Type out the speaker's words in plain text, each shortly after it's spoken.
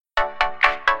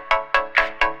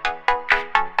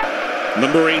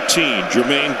Number 18,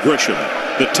 Jermaine Grisham.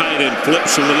 The tight end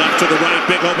flips from the left to the right.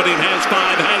 Big opening, has 5,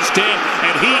 has 10,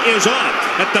 and he is off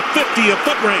at the 50, a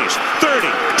foot race. 30,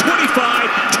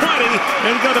 25,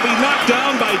 20, and going to be knocked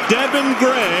down by Devin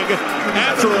Gregg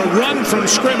after a run from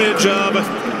scrimmage of,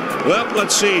 well,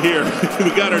 let's see here.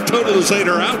 We got our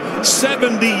totalizator out.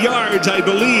 70 yards, I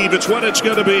believe. It's what it's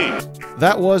going to be.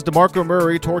 That was DeMarco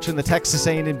Murray torching the Texas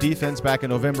A&M defense back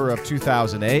in November of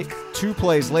 2008. 2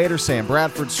 plays later, Sam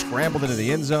Bradford scrambled into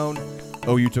the end zone.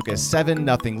 OU took a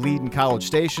 7-0 lead in College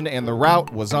Station, and the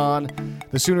rout was on.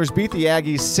 The Sooners beat the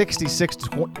Aggies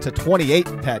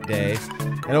 66-28 that day,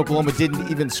 and Oklahoma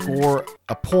didn't even score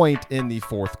a point in the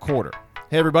fourth quarter.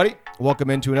 Hey, everybody.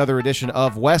 Welcome into another edition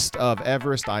of West of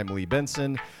Everest. I'm Lee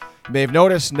Benson. You may have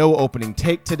noticed no opening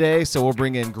take today, so we'll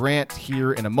bring in Grant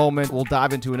here in a moment. We'll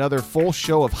dive into another full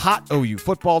show of hot OU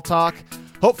football talk.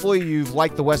 Hopefully you've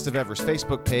liked the West of Everest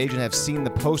Facebook page and have seen the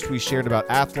post we shared about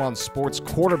Athlon Sports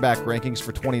quarterback rankings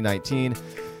for 2019.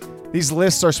 These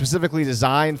lists are specifically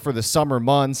designed for the summer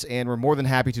months, and we're more than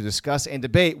happy to discuss and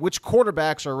debate which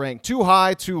quarterbacks are ranked too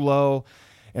high, too low,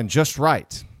 and just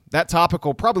right. That topic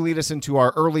will probably lead us into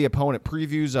our early opponent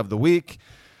previews of the week.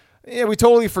 Yeah, we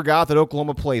totally forgot that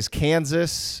Oklahoma plays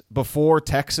Kansas before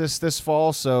Texas this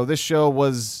fall, so this show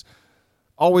was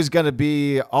always going to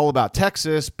be all about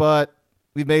Texas, but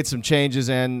we've made some changes,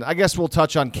 and I guess we'll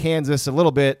touch on Kansas a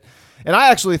little bit. And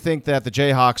I actually think that the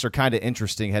Jayhawks are kind of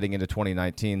interesting heading into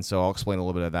 2019, so I'll explain a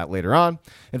little bit of that later on.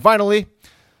 And finally,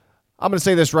 I'm going to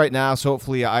say this right now, so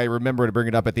hopefully I remember to bring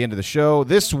it up at the end of the show.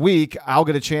 This week, I'll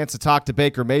get a chance to talk to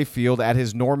Baker Mayfield at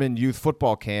his Norman Youth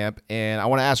Football Camp, and I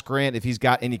want to ask Grant if he's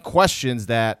got any questions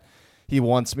that he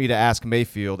wants me to ask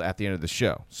Mayfield at the end of the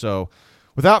show. So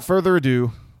without further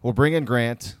ado, we'll bring in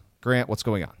Grant. Grant, what's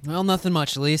going on? Well, nothing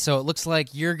much, Lee. So it looks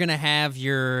like you're going to have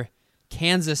your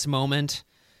Kansas moment,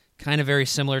 kind of very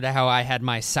similar to how I had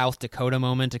my South Dakota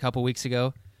moment a couple weeks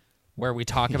ago, where we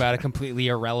talk about a completely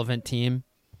irrelevant team.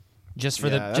 Just for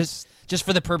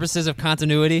the purposes of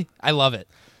continuity, I love it.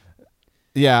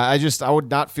 Yeah, I would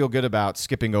not feel good about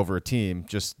skipping over a team,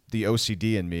 just the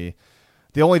OCD in me.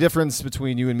 The only difference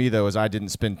between you and me, though, is I didn't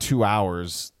spend 2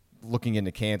 hours looking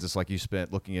into Kansas like you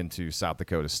spent looking into South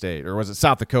Dakota State. Or was it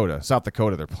South Dakota? South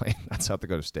Dakota they're playing, not South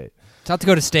Dakota State. South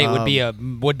Dakota State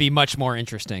would be much more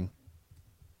interesting.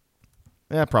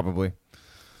 Yeah, probably.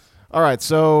 All right,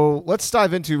 so let's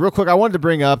dive into real quick. I wanted to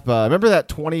bring up, remember that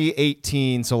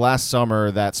 2018, so last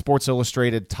summer, that Sports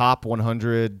Illustrated top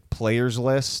 100 players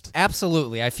list?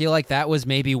 Absolutely. I feel like that was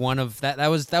maybe one of that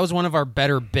was one of our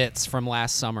better bits from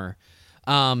last summer.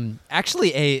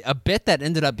 Actually, a bit that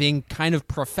ended up being kind of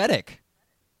prophetic,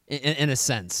 in a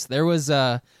sense. There was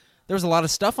a lot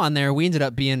of stuff on there we ended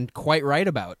up being quite right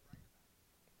about.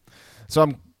 So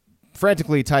I'm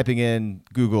frantically typing in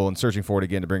Google and searching for it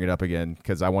again to bring it up again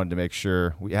because I wanted to make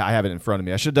sure I have it in front of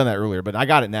me. I should have done that earlier, but I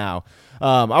got it now.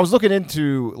 I was looking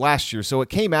into last year, so it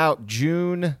came out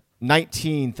June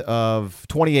 19th of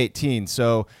 2018.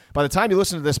 So by the time you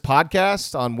listen to this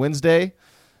podcast on Wednesday,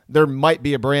 there might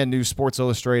be a brand new Sports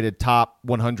Illustrated top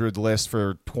 100 list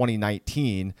for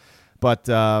 2019. But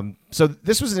so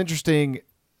this was an interesting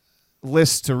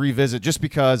list to revisit just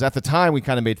because at the time we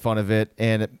kind of made fun of it,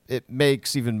 and it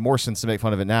makes even more sense to make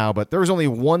fun of it now. But there was only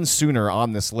one Sooner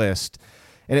on this list,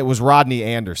 and it was Rodney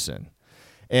Anderson.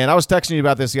 And I was texting you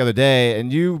about this the other day,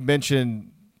 and you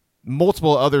mentioned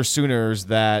multiple other Sooners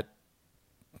that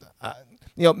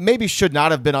maybe should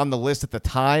not have been on the list at the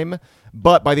time,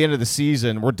 but by the end of the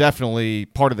season, were definitely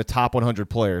part of the top 100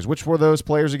 players. Which were those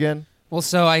players again? Well,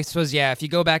 so I suppose, if you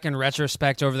go back in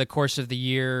retrospect over the course of the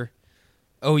year,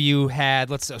 OU had,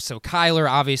 so Kyler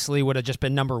obviously would have just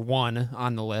been number 1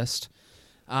 on the list.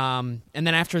 And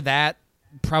then after that,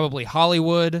 probably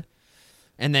Hollywood,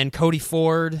 and then Cody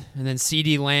Ford, and then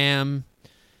CeeDee Lamb.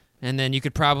 And then you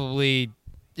could probably,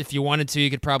 if you wanted to, you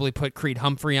could probably put Creed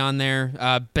Humphrey on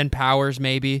there. Ben Powers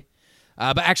maybe.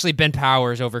 But actually Ben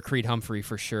Powers over Creed Humphrey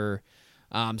for sure.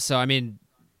 So, I mean,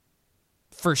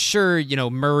 for sure,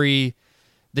 Murray,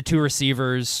 the 2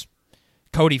 receivers,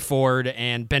 Cody Ford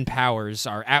and Ben Powers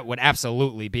would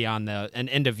absolutely be on an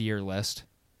end-of-year list.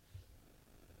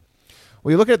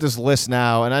 Well, you look at this list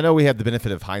now, and I know we have the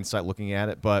benefit of hindsight looking at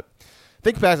it, but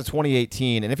think back to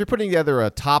 2018, and if you're putting together a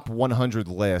top 100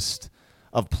 list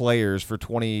of players for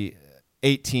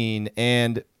 2018,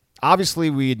 and obviously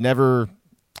we'd never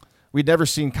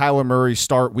seen Kyler Murray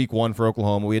start week 1 for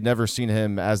Oklahoma. We had never seen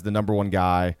him as the number 1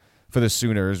 guy for the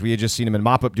Sooners. We had just seen him in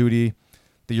mop-up duty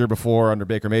the year before under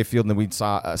Baker Mayfield, and then we'd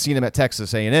seen him at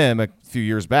Texas A&M a few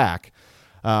years back.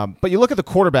 But you look at the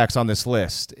quarterbacks on this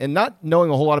list, and not knowing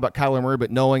a whole lot about Kyler Murray,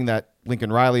 but knowing that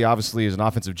Lincoln Riley obviously is an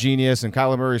offensive genius and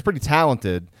Kyler Murray is pretty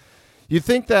talented, you'd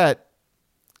think that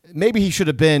maybe he should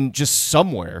have been just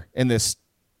somewhere in this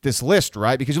list,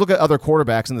 right? Because you look at other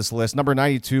quarterbacks in this list. Number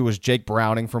 92 was Jake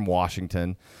Browning from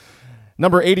Washington.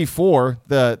 Number 84,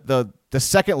 the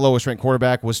second lowest ranked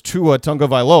quarterback was Tua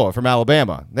Tagovailoa from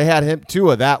Alabama. They had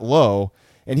Tua that low,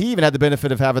 and he even had the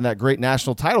benefit of having that great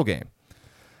national title game.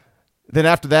 Then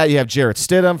after that, you have Jarrett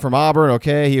Stidham from Auburn.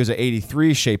 Okay, he was at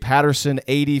 83. Shea Patterson,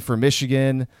 80 for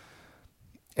Michigan.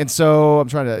 And so I'm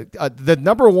trying to the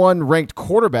number one ranked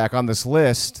quarterback on this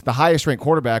list, the highest ranked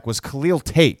quarterback was Khalil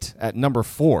Tate at number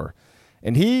 4.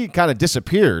 And he kind of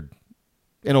disappeared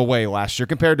in a way last year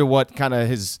compared to what kind of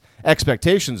his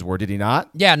expectations were, did he not?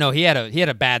 Yeah, no, he had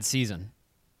a bad season.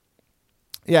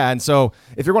 Yeah, and so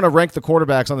if you're going to rank the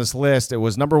quarterbacks on this list, it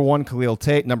was number 1 Khalil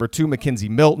Tate, number 2 Mackenzie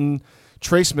Milton,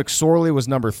 Trace McSorley was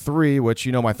number 3, which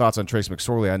you know my thoughts on Trace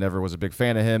McSorley. I never was a big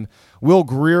fan of him. Will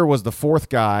Grier was the 4th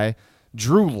guy.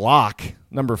 Drew Lock,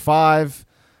 number 5.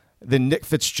 Then Nick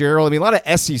Fitzgerald. I mean, a lot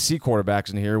of SEC quarterbacks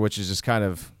in here, which is just kind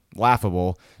of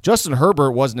laughable. Justin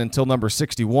Herbert wasn't until number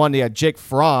 61. He had Jake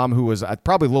Fromm, who was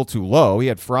probably a little too low. He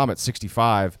had Fromm at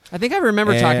 65. I think I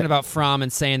remember talking about Fromm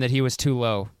and saying that he was too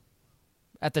low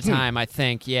at the time, I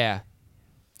think, yeah.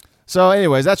 So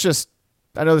anyways, that's just,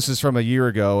 I know this is from a year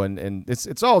ago, and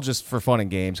it's all just for fun and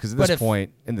games, because at this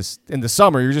point in the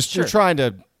summer, you're trying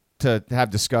to have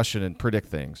discussion and predict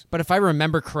things. But if I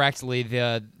remember correctly,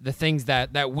 the things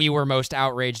that we were most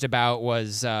outraged about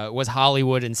was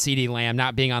Hollywood and CeeDee Lamb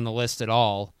not being on the list at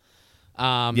all.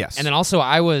 Yes. And then also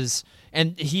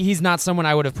he's not someone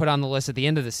I would have put on the list at the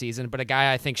end of the season, but a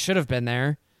guy I think should have been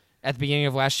there at the beginning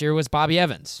of last year was Bobby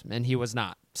Evans, and he was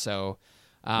not. So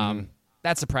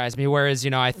that surprised me. Whereas,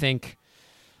 I think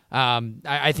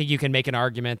you can make an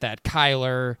argument that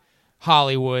Kyler,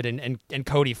 Hollywood, and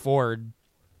Cody Ford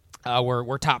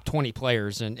were top 20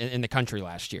 players in the country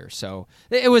last year. So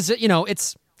it was,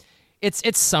 it's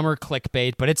summer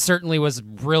clickbait, but it certainly was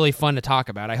really fun to talk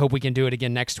about. I hope we can do it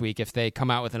again next week if they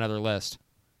come out with another list.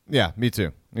 Yeah, me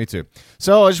too.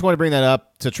 So I just want to bring that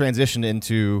up to transition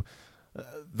into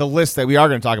the list that we are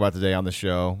going to talk about today on the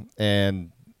show,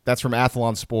 and that's from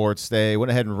Athlon Sports. They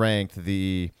went ahead and ranked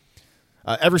the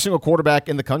every single quarterback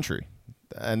in the country,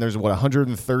 and there's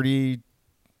 130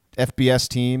 FBS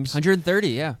teams. 130,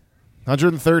 yeah.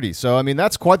 130. So, I mean,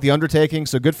 that's quite the undertaking.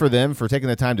 So good for them for taking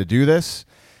the time to do this.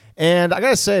 And I got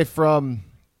to say, from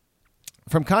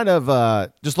kind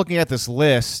of just looking at this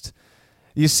list,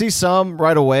 you see some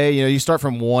right away. You start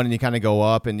from 1 and you kind of go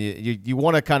up, and you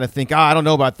want to kind of think, I don't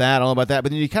know about that. But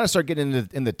then you kind of start getting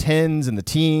in the 10s and the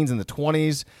teens and the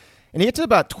 20s. And you get to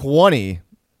about 20.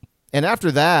 And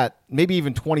after that, maybe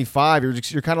even 25,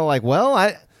 you're kind of like,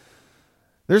 well,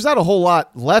 there's not a whole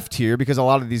lot left here, because a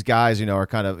lot of these guys, are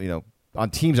kind of, on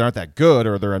teams that aren't that good,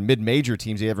 or they're on mid-major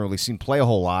teams you haven't really seen play a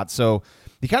whole lot. So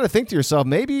you kind of think to yourself,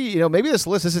 maybe this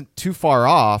list isn't too far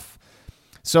off.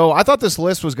 So I thought this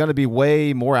list was going to be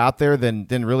way more out there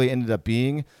than really ended up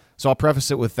being. So I'll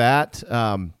preface it with that.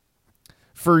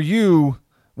 For you,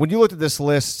 when you looked at this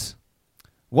list,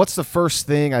 what's the first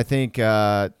thing I think?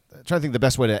 I'm trying to think the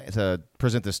best way to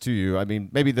present this to you. I mean,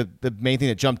 maybe the main thing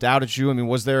that jumped out at you. I mean,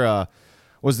 was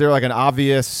there like an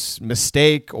obvious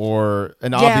mistake or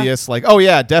an obvious like, oh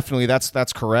yeah, definitely that's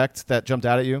correct, that jumped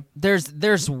out at you?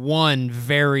 There's one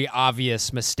very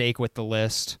obvious mistake with the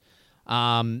list.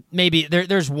 Maybe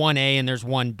there's 1A and there's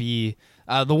 1B.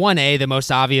 The 1A, the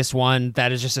most obvious one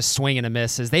that is just a swing and a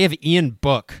miss, is they have Ian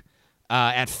Book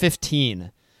at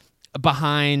 15,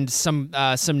 behind some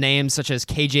names such as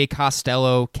KJ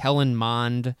Costello, Kellen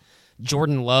Mond,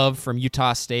 Jordan Love from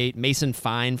Utah State, Mason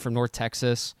Fine from North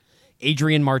Texas,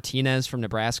 Adrian Martinez from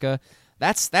Nebraska.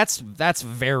 That's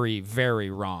very, very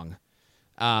wrong.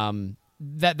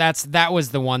 That was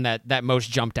the one that most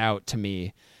jumped out to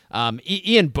me.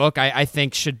 Ian Book, I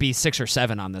think, should be 6 or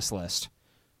 7 on this list,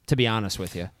 to be honest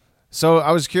with you. So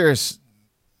I was curious.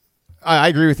 I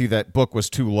agree with you that Book was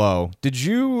too low.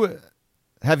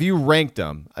 Have you ranked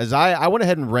them? As I went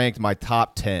ahead and ranked my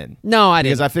top 10. No, I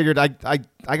didn't. Because I figured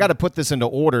I got to put this into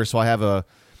order so I have a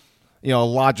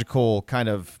logical kind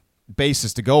of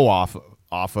basis to go off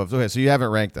of. Okay, so you haven't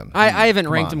ranked them. I haven't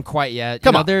ranked them quite yet.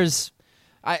 Come on. There's,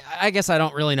 I guess I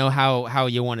don't really know how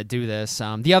you want to do this.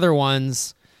 The other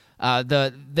ones,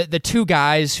 the two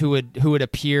guys who would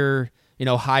appear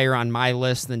higher on my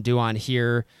list than do on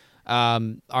here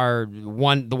are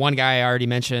the one guy I already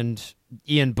mentioned,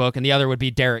 Ian Book, and the other would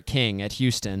be Derek King at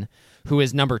Houston, who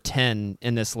is number 10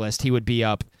 in this list. He'd be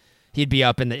up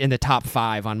in the top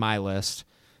 5 on my list.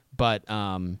 But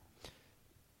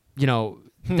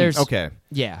There's okay.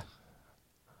 Yeah.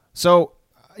 So,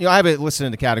 I have it listed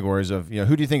into categories of,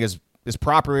 who do you think is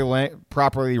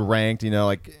properly ranked,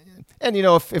 like, and,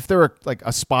 if they're like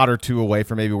a spot or two away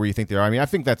from maybe where you think they are. I mean, I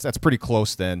think that's pretty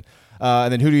close then.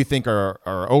 And then who do you think are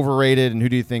overrated and who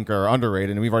do you think are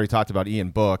underrated? And we've already talked about Ian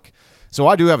Book. So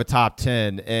I do have a top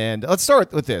 10. And let's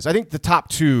start with this. I think the top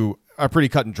 2 are pretty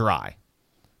cut and dry.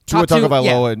 Tua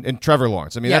Tagovailoa and Trevor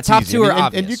Lawrence. I mean, that's top easy. 2 are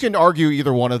obvious. And you can argue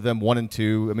either one of them, 1 and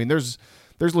 2. I mean, there's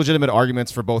legitimate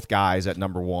arguments for both guys at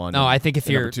number 1. No, I think if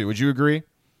you're number 2, would you agree?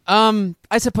 I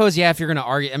suppose, if you're going to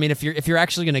argue, I mean, if you're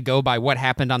actually going to go by what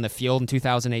happened on the field in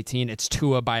 2018, it's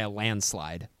Tua by a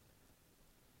landslide.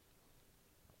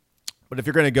 But if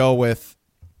you're going to go with,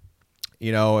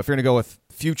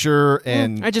 future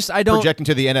and I don't projecting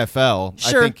to the NFL,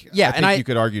 sure, I think you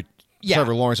could argue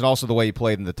Trevor Lawrence and also the way he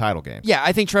played in the title game. Yeah,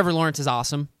 I think Trevor Lawrence is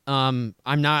awesome. I'm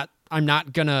not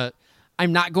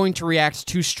going to react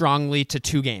too strongly to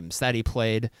 2 games that he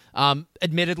played.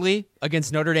 Admittedly,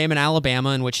 against Notre Dame and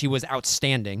Alabama, in which he was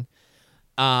outstanding.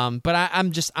 But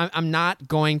I'm not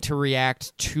going to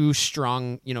react too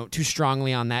strongly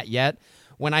on that yet.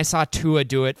 When I saw Tua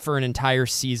do it for an entire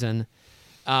season,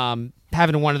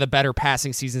 having one of the better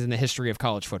passing seasons in the history of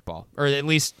college football, or at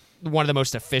least one of the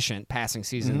most efficient passing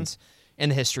seasons in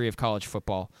the history of college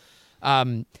football.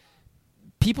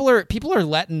 People are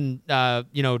letting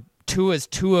Tua's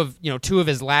two of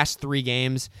his last 3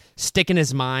 games stick in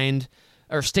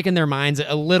their minds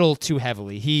a little too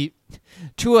heavily.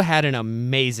 Tua had an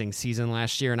amazing season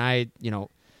last year, and I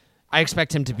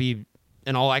expect him to be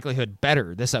in all likelihood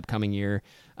better this upcoming year.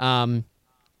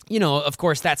 Of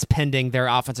course, that's pending their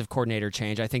offensive coordinator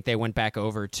change. I think they went back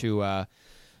over to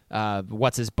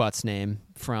what's his butt's name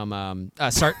from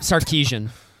Sarkisian.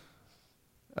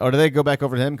 Oh, did they go back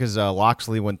over to him because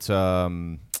Loxley went to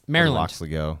Maryland? Where did Loxley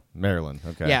go? Maryland.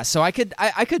 Okay. Yeah, so I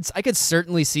could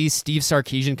certainly see Steve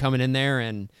Sarkisian coming in there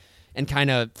and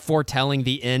kind of foretelling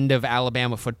the end of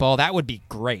Alabama football. That would be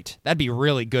great. That'd be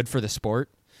really good for the sport.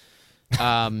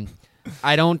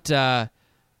 I don't.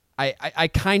 I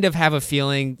kind of have a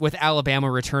feeling with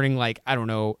Alabama returning,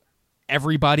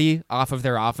 everybody off of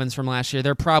their offense from last year,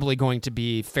 they're probably going to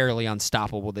be fairly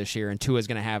unstoppable this year, and Tua's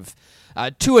going to have.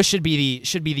 Tua should be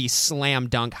the slam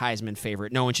dunk Heisman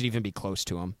favorite. No one should even be close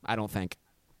to him, I don't think.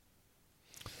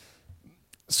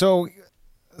 So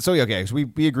okay, so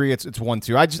we agree it's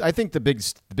 1-2. I think the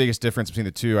biggest difference between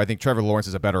the two, I think Trevor Lawrence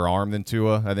has a better arm than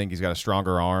Tua. I think he's got a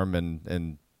stronger arm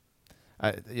and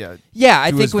I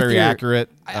think very accurate.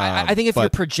 I think if you're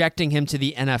projecting him to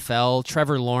the NFL,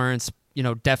 Trevor Lawrence,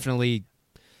 definitely,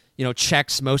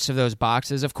 checks most of those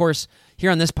boxes. Of course, here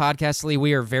on this podcast, Lee,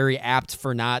 we are very apt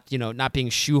for not being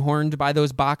shoehorned by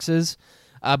those boxes.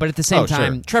 But at the same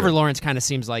time, Trevor Lawrence kind of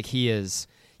seems like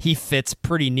he fits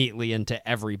pretty neatly into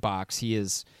every box.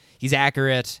 He's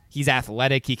accurate, he's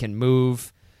athletic, he can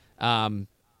move, strong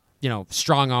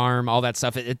arm, all that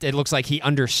stuff. It looks like he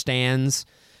understands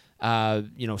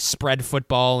spread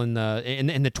football in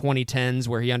the 2010s,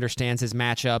 where he understands his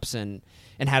matchups and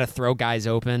how to throw guys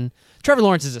open. Trevor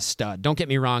Lawrence is a stud. Don't get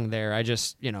me wrong there. I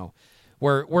just,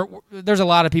 there's a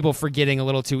lot of people forgetting a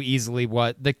little too easily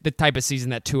what the type of season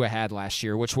that Tua had last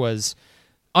year, which was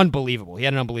unbelievable. He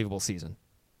had an unbelievable season.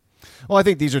 Well, I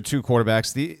think these are 2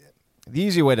 quarterbacks. The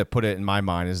easy way to put it in my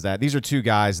mind is that these are 2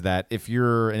 guys that if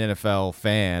you're an NFL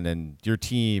fan and your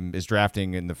team is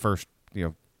drafting in the first,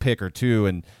 pick or 2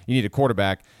 and you need a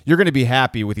quarterback, you're going to be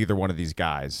happy with either one of these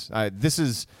guys. I'd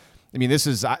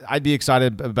be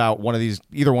excited about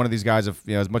either one of these guys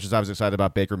as much as I was excited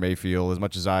about Baker Mayfield, as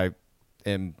much as I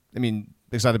am,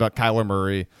 excited about Kyler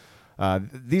Murray.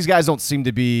 These guys don't seem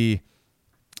to be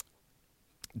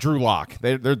Drew Lock.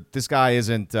 This guy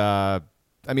isn't. They're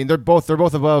both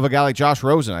above a guy like Josh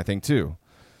Rosen, I think, too.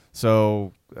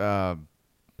 So,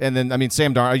 and then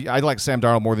Sam Darnold. I like Sam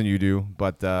Darnold more than you do,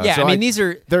 but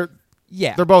they're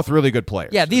both really good players.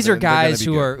 Yeah, these are guys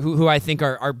who I think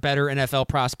are better NFL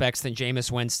prospects than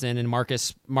Jameis Winston and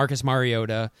Marcus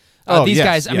Mariota. These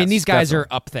guys definitely are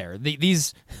up there.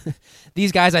 These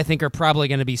guys I think are probably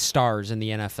going to be stars in the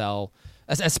NFL,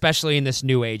 especially in this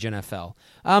new age NFL.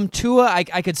 Tua,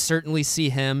 I could certainly see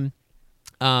him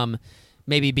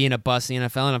maybe being a bust in the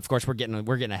NFL, and of course we're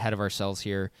getting ahead of ourselves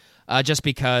here, just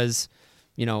because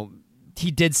he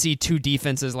did see 2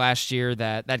 defenses last year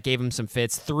that gave him some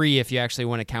fits, 3 if you actually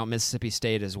want to count Mississippi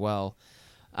State as well.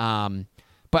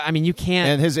 But I mean, you can't.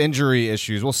 And his injury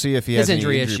issues. We'll see if he has any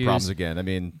injury problems again. I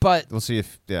mean, but we'll see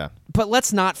if But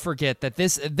let's not forget that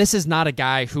this is not a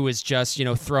guy who is just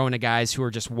throwing to guys who are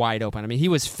just wide open. I mean, he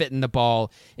was fitting the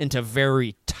ball into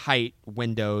very tight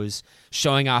windows,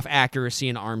 showing off accuracy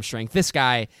and arm strength. This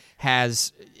guy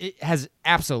has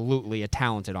absolutely a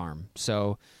talented arm.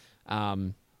 So,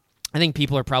 I think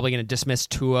people are probably going to dismiss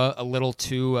Tua a little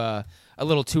too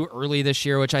early this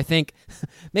year, which I think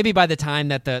maybe by the time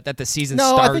that the season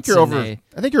starts. I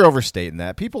think you're overstating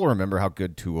that. People remember how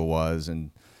good Tua was,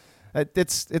 and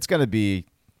it's going to be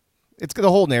the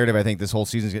whole narrative. I think this whole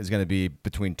season is going to be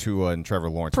between Tua and Trevor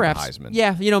Lawrence for Heisman.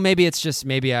 Yeah, maybe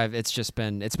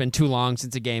it's been too long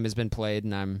since a game has been played,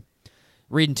 and I'm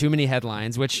reading too many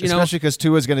headlines. Which especially because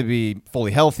Tua is going to be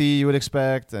fully healthy, you would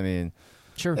expect. I mean.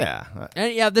 Sure. Yeah.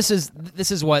 And yeah, this is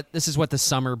what the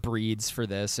summer breeds for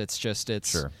this.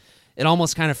 Sure. It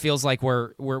almost kind of feels like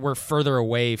we're further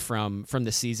away from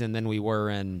the season than we were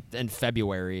in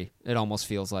February. It almost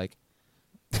feels like.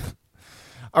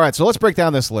 All right, so let's break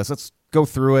down this list. Let's go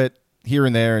through it here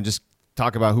and there and just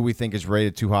talk about who we think is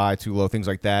rated too high, too low, things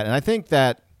like that. And I think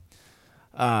that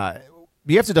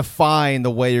you have to define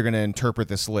the way you're going to interpret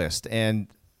this list. And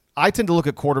I tend to look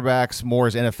at quarterbacks more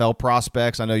as NFL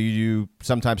prospects. I know you do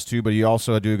sometimes too, but you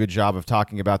also do a good job of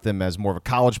talking about them as more of a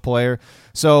college player.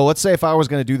 So let's say if I was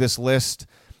going to do this list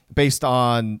based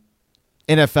on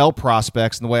NFL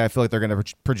prospects and the way I feel like they're going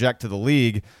to project to the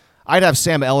league, I'd have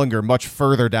Sam Ehlinger much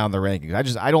further down the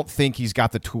rankings. I don't think he's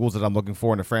got the tools that I'm looking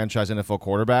for in a franchise NFL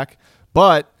quarterback.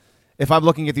 But if I'm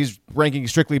looking at these rankings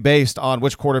strictly based on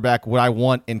which quarterback would I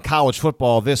want in college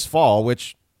football this fall,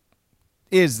 which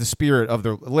is the spirit of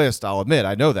the list, I'll admit.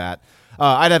 I know that.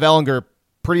 I'd have Ehlinger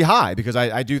pretty high because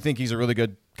I do think he's a really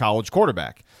good college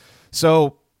quarterback.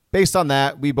 So based on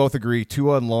that, we both agree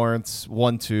Tua and Lawrence,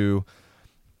 1, 2.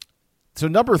 So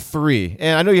number 3,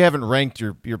 and I know you haven't ranked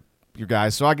your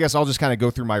guys, so I guess I'll just kind of go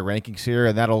through my rankings here,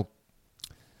 and that'll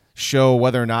show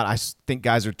whether or not I think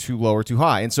guys are too low or too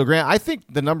high. And so, Grant, I think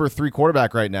the number 3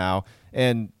 quarterback right now,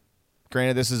 and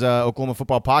granted, this is a Oklahoma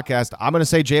football podcast, I'm going to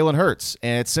say Jalen Hurts,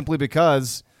 and it's simply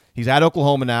because he's at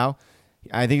Oklahoma now.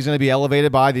 I think he's going to be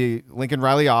elevated by the Lincoln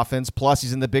Riley offense, plus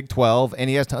he's in the Big 12, and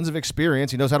he has tons of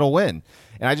experience. He knows how to win.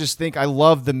 And I just think I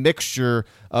love the mixture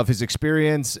of his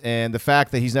experience and the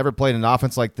fact that he's never played an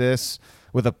offense like this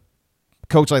with a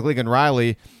coach like Lincoln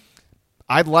Riley.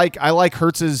 I like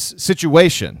Hurts's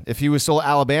situation. If he was still at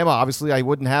Alabama, obviously I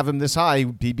wouldn't have him this high.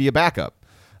 He'd be a backup.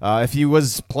 If he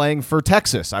was playing for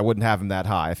Texas, I wouldn't have him that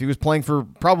high. If he was playing for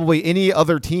probably any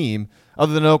other team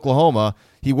other than Oklahoma,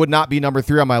 he would not be number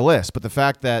 3 on my list. But the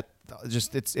fact that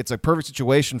just it's a perfect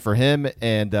situation for him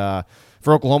and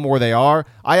for Oklahoma where they are,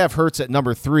 I have Hurts at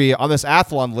number 3. On this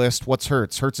Athlon list, what's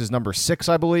Hurts? Hurts is number 6,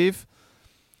 I believe.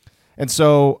 And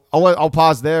so I'll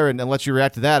pause there and let you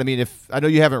react to that. I mean, if I know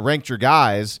you haven't ranked your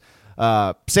guys,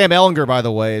 Sam Ehlinger, by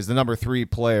the way, is the number 3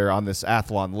 player on this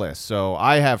Athlon list. So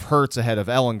I have Hurts ahead of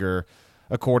Ehlinger,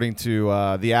 according to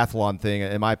the Athlon thing,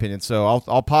 in my opinion. So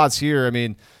I'll pause here. I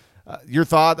mean, your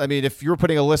thought? I mean, if you were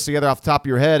putting a list together off the top of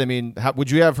your head, I mean, would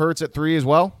you have Hurts at 3 as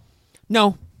well?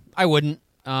 No, I wouldn't.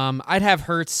 I'd have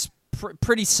Hurts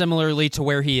pretty similarly to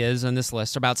where he is on this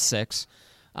list, about 6.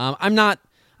 I'm not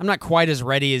quite as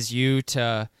ready as you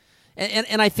to.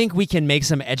 And I think we can make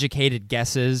some educated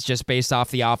guesses just based off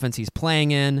the offense he's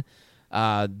playing in,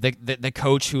 the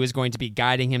coach who is going to be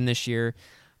guiding him this year.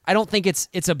 I don't think it's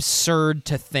absurd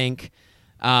to think,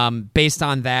 based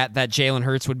on that Jalen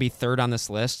Hurts would be 3rd on this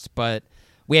list, but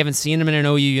we haven't seen him in an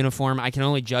OU uniform. I can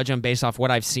only judge him based off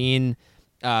what I've seen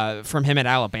from him at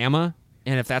Alabama,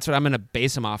 and if that's what I'm going to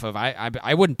base him off of,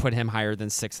 I wouldn't put him higher than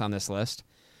 6th on this list.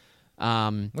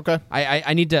 Okay.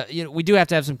 I need to, we do have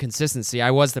to have some consistency. I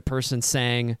was the person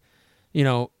saying,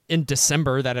 in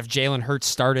December that if Jalen Hurts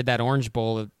started that Orange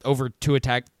Bowl over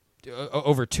Tua,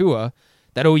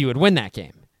 that OU would win that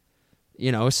game.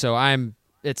 So I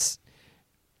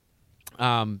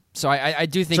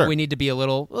do think we need to be a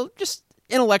little, just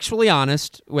intellectually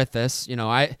honest with this.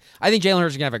 I think Jalen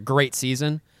Hurts is going to have a great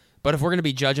season, but if we're going to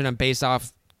be judging him based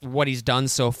off what he's done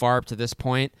so far up to this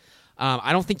point,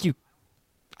 I don't think you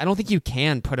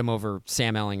can put him over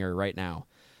Sam Ehlinger right now.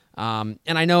 And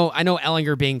I know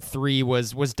Ehlinger being 3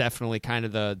 was definitely kind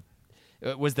of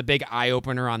the big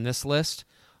eye-opener on this list.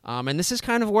 And this is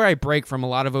kind of where I break from a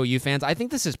lot of OU fans. I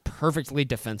think this is perfectly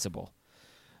defensible.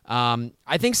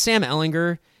 I think Sam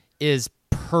Ehlinger is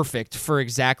perfect for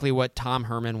exactly what Tom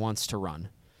Herman wants to run.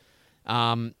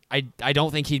 I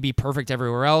don't think he'd be perfect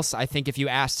everywhere else. I think if you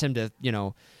asked him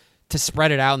to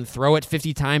spread it out and throw it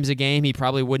 50 times a game, he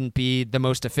probably wouldn't be the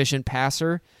most efficient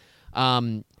passer.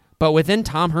 But But within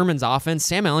Tom Herman's offense,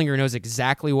 Sam Ehlinger knows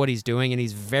exactly what he's doing, and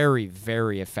he's very,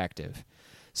 very effective.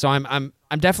 So I'm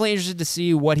definitely interested to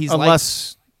see what he's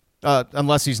unless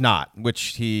he's not,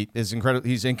 which he is incredible.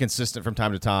 He's inconsistent from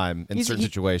time to time in certain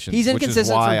situations. He's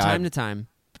inconsistent from time to time,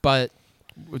 but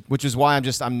which is why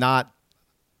I'm not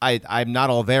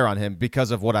all there on him because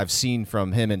of what I've seen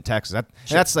from him in Texas.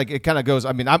 That's like it kind of goes.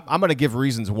 I mean, I'm going to give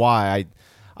reasons why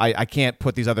I can't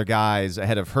put these other guys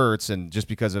ahead of Hurts, and just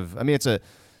because of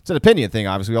it's an opinion thing.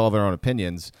 Obviously, we all have our own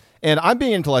opinions. And I'm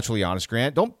being intellectually honest,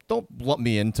 Grant. Don't lump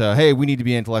me into, hey, we need to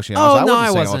be intellectually honest. Oh,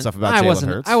 I wasn't saying all that stuff about Jalen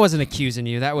Hurts. I wasn't accusing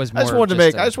you. That was more. I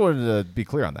just wanted to be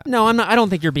clear on that. No, I'm not. I don't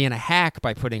think you're being a hack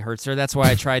by putting Hurts there. That's why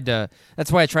I tried to.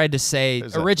 That's why I tried to say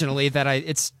originally that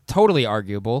it's totally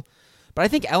arguable. But I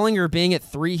think Ehlinger being at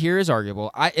 3 here is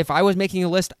arguable. If I was making a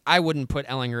list, I wouldn't put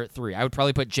Ehlinger at 3. I would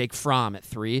probably put Jake Fromm at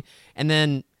 3, and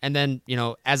then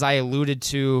as I alluded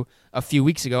to a few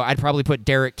weeks ago, I'd probably put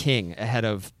Derek King ahead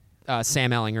of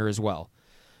Sam Ehlinger as well.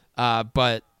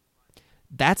 But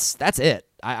that's it.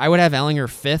 I would have Ehlinger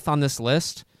 5th on this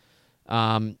list,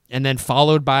 and then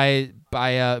followed by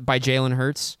Jalen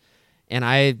Hurts. And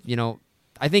I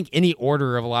think any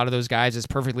order of a lot of those guys is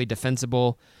perfectly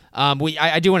defensible.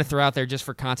 I do want to throw out there, just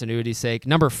for continuity's sake,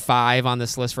 number 5 on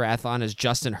this list for Athlon is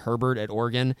Justin Herbert at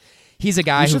Oregon. He's a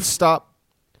guy who should stop.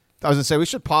 I was going to say, we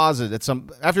should pause it at some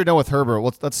after you're done with Herbert.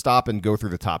 Let's stop and go through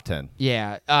the top 10.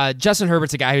 Yeah, Justin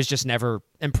Herbert's a guy who's just never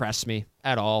impressed me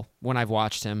at all when I've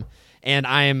watched him, and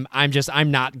I'm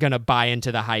not gonna buy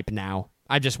into the hype now.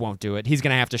 I just won't do it. He's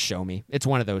gonna have to show me. It's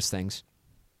one of those things.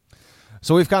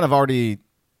 So we've kind of already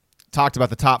talked about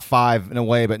the top 5 in a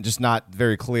way, but just not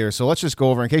very clear. So let's just go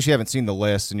over, in case you haven't seen the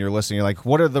list and you're listening. You're like,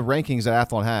 what are the rankings that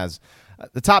Athlon has?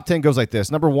 The top 10 goes like this: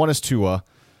 number 1 is Tua.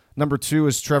 Number 2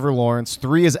 is Trevor Lawrence.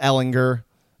 3 is Ehlinger.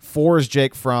 4 is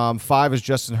Jake Fromm. 5 is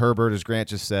Justin Herbert, as Grant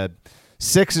just said.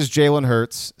 6 is Jalen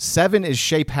Hurts. 7 is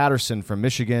Shea Patterson from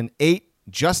Michigan. 8,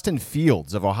 Justin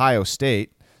Fields of Ohio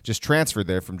State, just transferred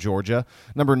there from Georgia.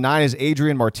 Number 9 is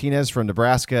Adrian Martinez from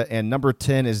Nebraska. And number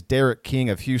 10 is Derek King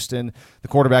of Houston, the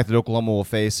quarterback that Oklahoma will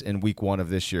face in week 1 of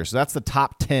this year. So that's the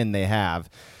top 10 they have.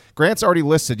 Grant's already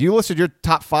listed. You listed your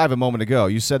top 5 a moment ago.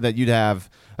 You said that you'd have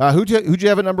who'd you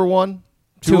have at number 1?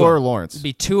 Tua or Lawrence? It'd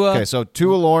be Tua. Okay, so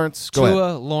Tua, Lawrence. Go ahead.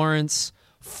 Tua, Lawrence,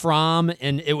 Fromm,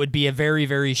 and it would be a very,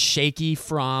 very shaky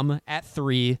Fromm at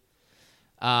 3.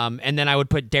 And then I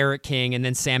would put Derek King, and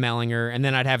then Sam Ehlinger, and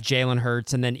then I'd have Jalen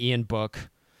Hurts, and then Ian Book.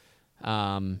 Okay.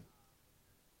 And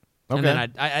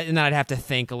then I'd have to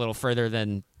think a little further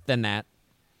than that.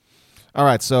 All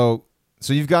right, so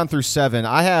you've gone through 7.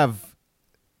 I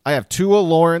have Tua,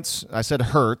 Lawrence. I said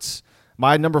Hurts.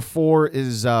 My number 4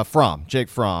 is Jake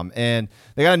Fromm, and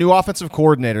they got a new offensive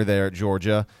coordinator there at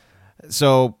Georgia.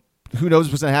 So who knows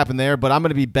what's going to happen there, but I'm going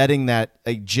to be betting that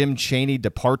a Jim Chaney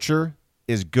departure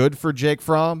is good for Jake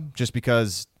Fromm, just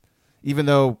because even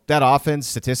though that offense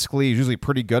statistically is usually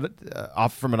pretty good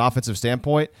from an offensive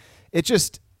standpoint,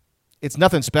 it's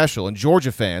nothing special. And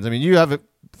Georgia fans, I mean, you have a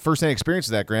first-hand experience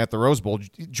of that, Grant, the Rose Bowl.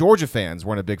 Georgia fans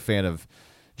weren't a big fan of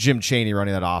Jim Chaney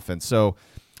running that offense. So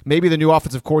maybe the new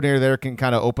offensive coordinator there can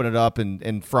kind of open it up,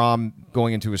 and Fromm,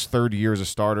 going into his 3rd year as a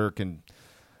starter, can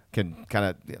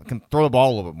throw the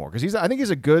ball a little bit more, because I think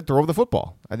he's a good thrower of the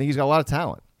football. I think he's got a lot of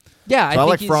talent. Yeah, so I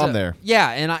like Fromm there.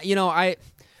 Yeah, and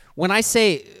when I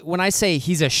say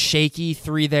he's a shaky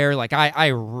 3 there, like I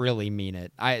really mean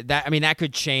it. That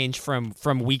could change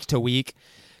from week to week,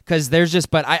 because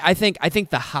I think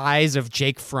the highs of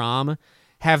Jake Fromm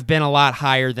have been a lot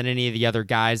higher than any of the other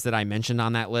guys that I mentioned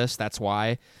on that list. That's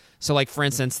why. So, like, for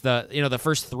instance, the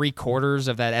first 3 quarters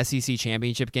of that SEC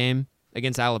championship game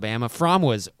against Alabama, Fromm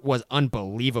was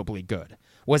unbelievably good,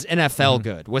 was NFL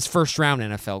good, was first-round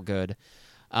NFL good.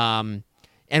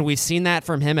 And we've seen that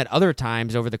from him at other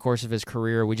times over the course of his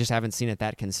career. We just haven't seen it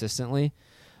that consistently.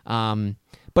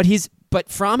 But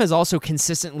Fromm has also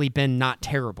consistently been not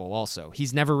terrible also.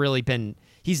 He's never really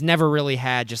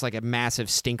had just like a massive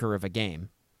stinker of a game.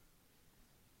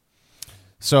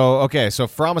 So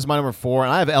Fromm is my number 4,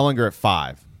 and I have Ehlinger at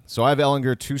 5. So I have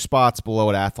Ehlinger 2 spots below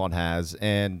what Athlon has,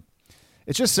 and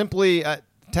it's just simply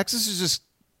Texas is just,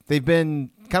 they've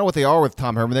been kind of what they are with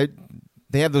Tom Herman.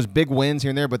 They have those big wins here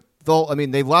and there, but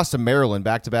they've lost to Maryland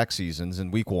back-to-back seasons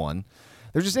in week 1.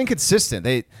 They're just inconsistent.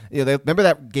 They remember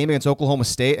that game against Oklahoma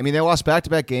State. I mean, they lost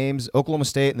back-to-back games, Oklahoma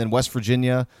State and then West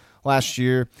Virginia last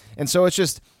year, and so it's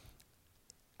just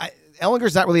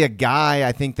Ehlinger's not really a guy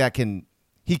I think that can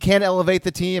elevate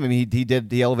the team. I mean,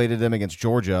 he elevated them against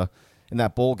Georgia in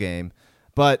that bowl game,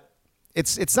 but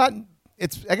it's not.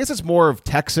 I guess it's more of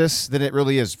Texas than it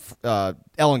really is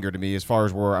Ehlinger to me as far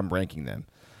as where I'm ranking them.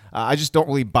 I just don't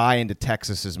really buy into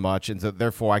Texas as much, and so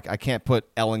therefore I can't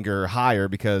put Ehlinger higher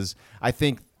because I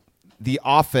think the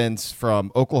offense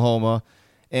from Oklahoma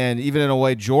and even in a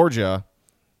way Georgia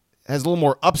has a little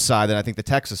more upside than I think the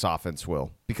Texas offense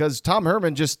will, because Tom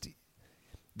Herman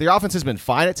the offense has been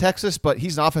fine at Texas, but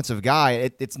he's an offensive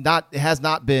guy. It has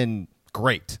not been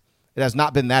great. It has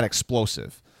not been that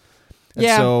explosive. And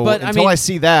so but until I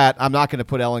see that, I'm not going to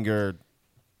put Ehlinger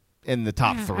in the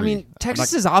top 3. I mean,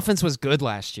 Texas's offense was good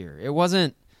last year. It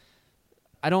wasn't.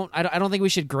 I don't think we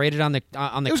should grade it on the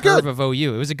curve good. of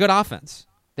OU. It was a good offense.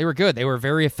 They were good. They were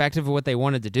very effective at what they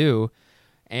wanted to do,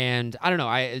 and I don't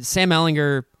know. Sam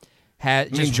Ehlinger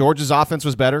had. Georgia's offense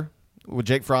was better with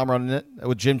Jake Fromm running it,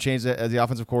 with Jim Chains as the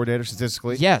offensive coordinator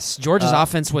statistically. Yes, Georgia's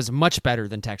offense was much better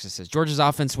than Texas's. Georgia's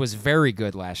offense was very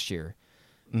good last year,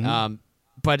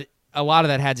 but a lot of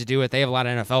that had to do with they have a lot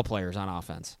of NFL players on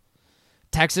offense.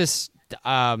 Texas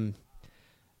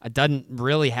doesn't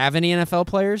really have any NFL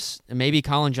players. Maybe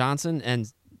Colin Johnson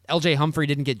and L.J. Humphrey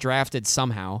didn't get drafted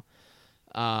somehow.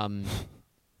 And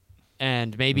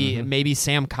maybe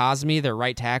Sam Cosmi, their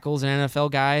right tackle, is an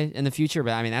NFL guy in the future.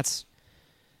 But I mean, that's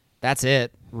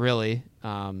it really.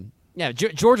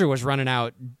 Georgia was running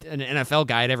out an NFL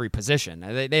guy at every position.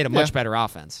 They had a much better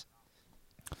offense.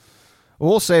 Well,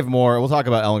 we'll save more. We'll talk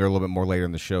about Ehlinger a little bit more later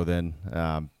in the show. Then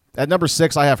at number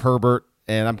 6, I have Herbert.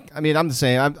 And I'm the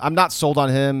same. I'm not sold on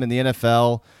him in the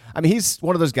NFL. I mean, he's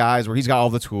one of those guys where he's got all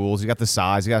the tools. He's got the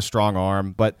size. He's got a strong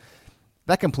arm. But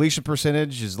that completion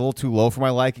percentage is a little too low for my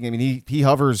liking. I mean, he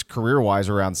hovers career-wise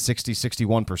around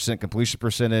 60-61% completion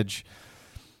percentage.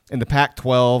 In the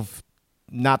Pac-12,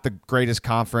 not the greatest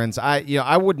conference.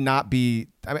 I would not be.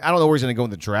 I mean, I don't know where he's going to go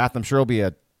in the draft. I'm sure he'll be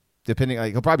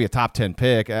he'll probably be a top 10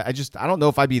 pick. I don't know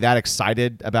if I'd be that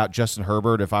excited about Justin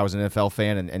Herbert if I was an NFL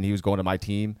fan and he was going to my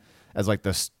team as like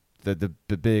the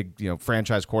big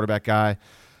franchise quarterback guy.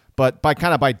 But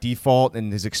by default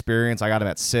and his experience, I got him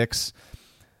at 6.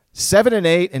 7 and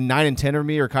 8 and 9 and 10 of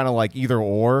me are kind of like either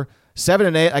or. 7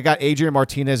 and 8, I got Adrian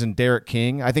Martinez and Derek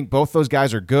King. I think both those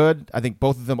guys are good. I think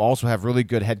both of them also have really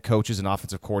good head coaches and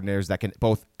offensive coordinators that can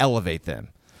both elevate them.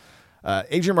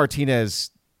 Adrian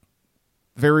Martinez,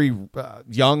 very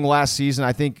young last season.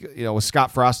 I think with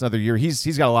Scott Frost another year,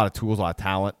 he's got a lot of tools, a lot of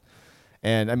talent.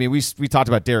 And I mean, we talked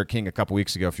about Derek King a few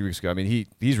weeks ago. I mean,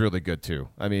 he's really good too.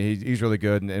 I mean, he's really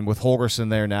good. And with Holgorsen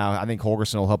there now, I think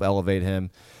Holgorsen will help elevate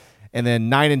him. And then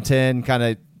 9 and 10, kind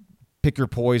of pick your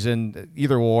poison,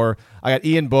 either or. I got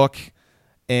Ian Book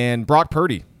and Brock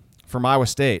Purdy from Iowa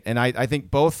State. And I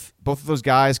think both of those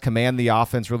guys command the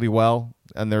offense really well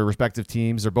on their respective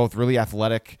teams. They're both really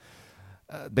athletic.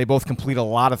 They both complete a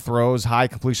lot of throws, high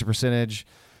completion percentage.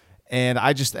 And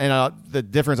the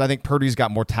difference, I think Purdy's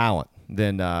got more talent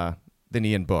than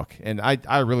Ian Book. And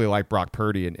I really like Brock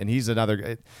Purdy, and he's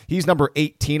number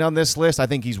 18 on this list. I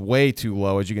think he's way too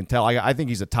low, as you can tell. I think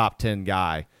he's a top 10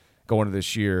 guy going into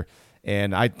this year.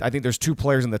 And I think there's 2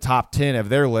 players in the top 10 of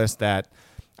their list that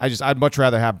I'd much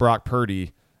rather have Brock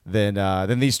Purdy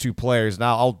than these 2 players.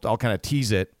 Now I'll kind of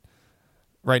tease it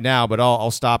right now, but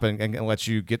I'll stop and let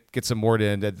you get some more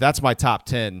in. That's my top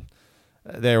 10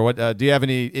 there. What do you have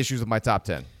any issues with my top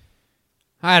 10?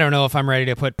 I don't know if I'm ready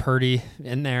to put Purdy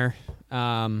in there.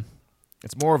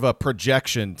 It's more of a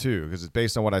projection, too, because it's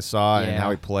based on what I saw and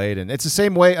how he played. And it's the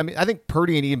same way. I mean, I think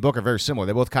Purdy and Ian Book are very similar.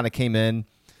 They both kind of came in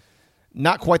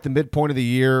not quite the midpoint of the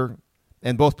year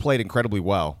and both played incredibly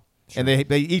well. Sure. And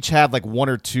they each had like 1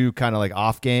 or 2 kind of like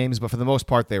off games, but for the most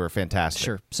part, they were fantastic.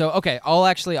 Sure. So, okay,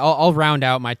 I'll round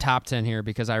out my top 10 here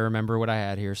because I remember what I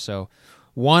had here. So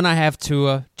 1, I have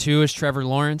Tua. 2 is Trevor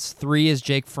Lawrence. 3 is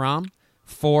Jake Fromm.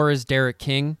 4 is Derek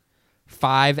King.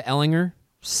 5, Ehlinger.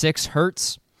 6,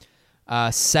 Hurts.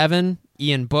 7,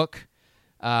 Ian Book.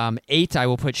 8, I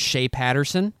will put Shea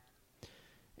Patterson.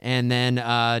 And then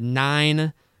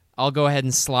 9, I'll go ahead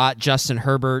and slot Justin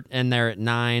Herbert in there at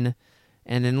 9.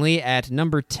 And then Lee, at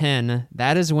number 10,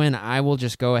 that is when I will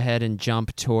just go ahead and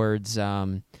jump towards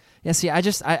I'm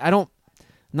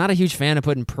not a huge fan of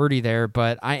putting Purdy there,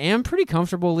 but I am pretty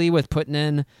comfortable, Lee, with putting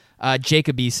in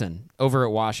Jacob Eason over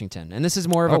at Washington. And this is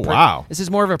more of this is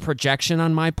more of a projection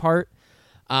on my part.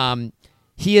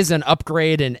 He is an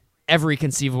upgrade in every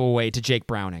conceivable way to Jake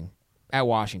Browning at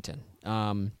Washington.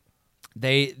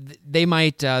 They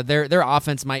might their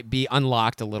offense might be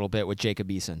unlocked a little bit with Jacob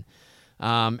Eason.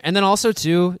 And then also,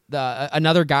 too,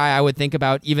 another guy I would think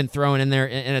about even throwing in there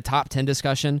in a top 10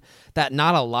 discussion that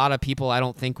not a lot of people I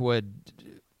don't think would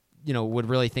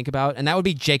really think about, and that would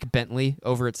be Jake Bentley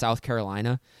over at South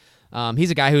Carolina.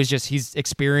 He's a guy he's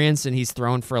experienced and he's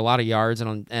thrown for a lot of yards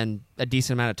and a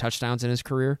decent amount of touchdowns in his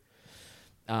career.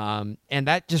 And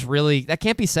that just really that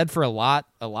can't be said for a lot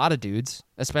of dudes,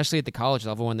 especially at the college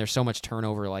level when there's so much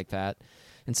turnover like that.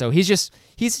 And so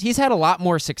he's had a lot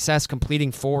more success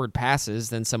completing forward passes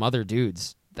than some other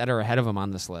dudes that are ahead of him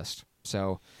on this list.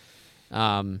 So,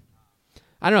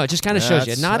 I don't know. It just kind of shows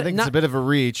you. I think it's a bit of a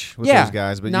reach with those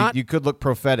guys, but you could look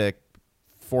prophetic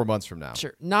 4 months from now.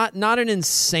 Sure, not an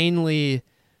insanely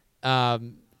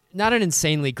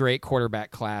great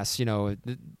quarterback class,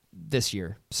 this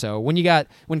year. So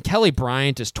when Kelly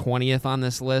Bryant is 20th on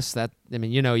this list,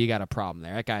 you got a problem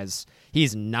there. That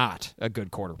he's not a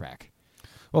good quarterback.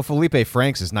 Well, Felipe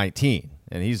Franks is 19,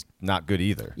 and he's not good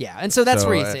either. Yeah, and so that's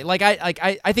where you say,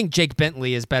 I think Jake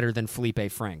Bentley is better than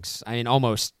Felipe Franks. I mean,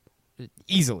 almost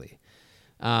easily.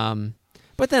 But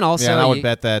then also, yeah, and I would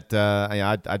bet that.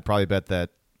 I'd probably bet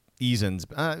that Eason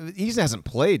hasn't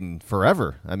played in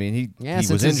forever. I mean, he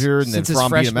was injured, and then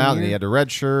Fromm beat him out, and he had a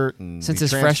red shirt, and since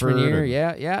his freshman year,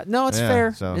 yeah. No, it's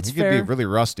fair. So it's he could be really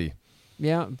rusty.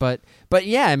 Yeah, but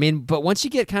yeah, I mean, but once you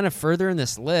get kind of further in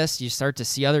this list, you start to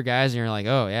see other guys, and you're like,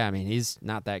 oh yeah, I mean, he's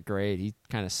not that great. He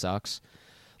kind of sucks.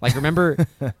 Like, remember,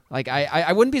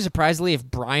 I wouldn't be surprised if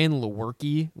Brian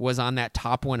Lewerke was on that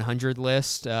top 100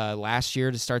 list last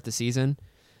year to start the season.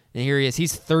 And here he is.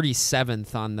 He's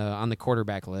 37th on the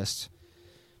quarterback list.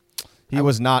 He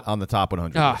was not on the top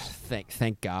 100. Oh,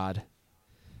 thank God.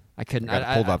 I couldn't. I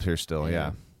got it pulled up here still.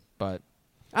 Yeah, but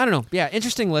I don't know. Yeah,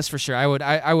 interesting list for sure. I would.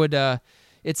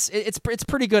 It's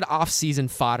pretty good off-season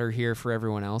fodder here for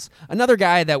everyone else. Another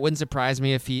guy that wouldn't surprise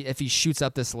me if he shoots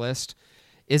up this list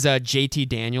is JT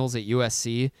Daniels at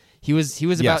USC. He was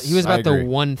about the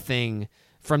one thing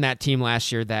from that team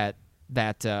last year that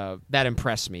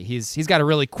impressed me. He's got a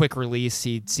really quick release.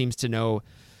 He seems to know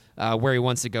where he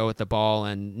wants to go with the ball,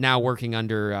 and now working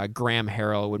under Graham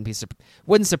Harrell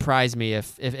wouldn't surprise me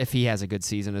if he has a good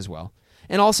season as well.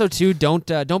 And also too, don't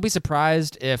be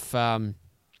surprised if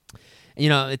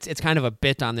it's kind of a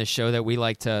bit on this show that we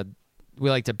like to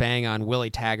bang on Willie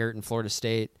Taggart in Florida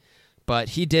State, but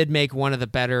he did make one of the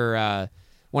better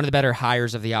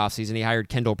hires of the offseason. He hired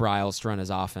Kendall Briles to run his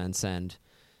offense, and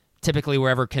typically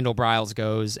wherever Kendall Briles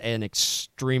goes, an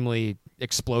extremely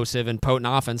explosive and potent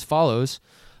offense follows.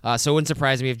 So it wouldn't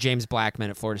surprise me if James Blackman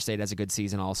at Florida State has a good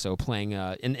season also playing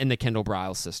in the Kendall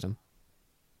Briles system.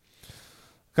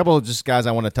 A couple of just guys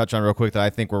I want to touch on real quick that I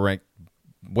think were ranked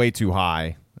way too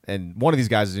high. And one of these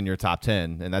guys is in your top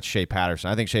 10, and that's Shea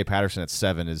Patterson. I think Shea Patterson at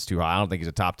 7 is too high. I don't think he's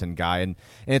a top 10 guy. And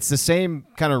it's the same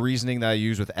kind of reasoning that I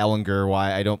use with Ellinger,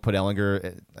 why I don't put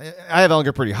Ellinger. I have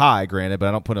Ellinger pretty high, granted, but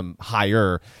I don't put him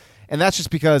higher. And that's just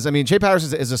because, Shea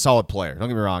Patterson is a solid player. Don't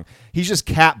get me wrong. He's just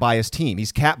capped by his team.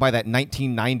 He's capped by that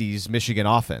 1990s Michigan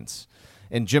offense.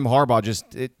 And Jim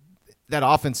Harbaugh that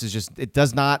offense is it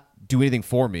does not do anything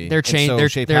for me. They're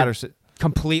Patterson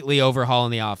completely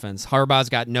overhauling the offense. Harbaugh's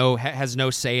has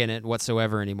no say in it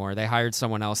whatsoever anymore. They hired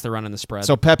someone else. They're running the spread.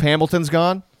 So Pep Hamilton's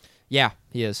gone? Yeah,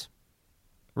 he is.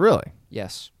 Really?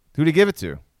 Yes. Who'd he give it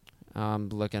to?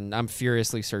 I'm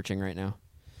furiously searching right now.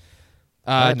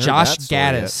 Josh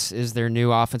Gaddis is their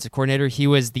new offensive coordinator. He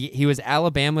was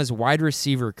Alabama's wide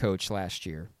receiver coach last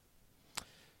year.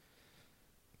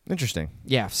 Interesting.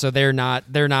 Yeah, so they're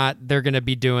going to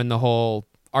be doing the whole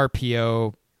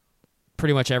RPO,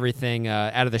 pretty much everything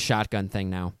out of the shotgun thing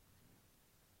now.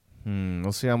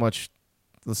 We'll see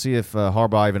if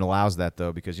Harbaugh even allows that,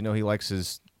 though, because he likes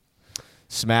his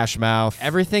smash mouth,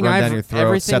 everything run I've down your throat,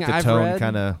 everything set the I've tone, read,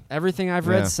 kind of everything I've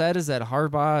read said is that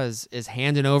Harbaugh is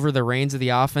handing over the reins of the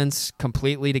offense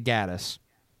completely to Gaddis.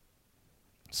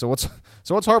 So what's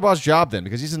Harbaugh's job then?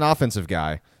 Because he's an offensive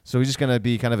guy, so he's just going to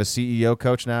be kind of a CEO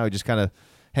coach now. He just kind of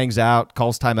hangs out,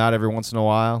 calls timeout every once in a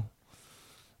while.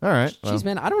 All right. Jeez,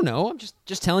 man, I don't know. I'm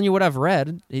just telling you what I've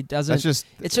read. He doesn't. It's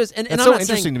so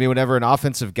interesting to me whenever an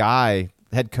offensive guy,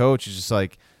 head coach, is just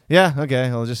like, yeah,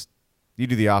 okay, you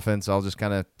do the offense. I'll just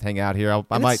kind of hang out here.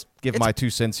 I might give my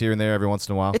 2 cents here and there every once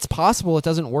in a while. It's possible it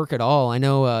doesn't work at all. I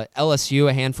know LSU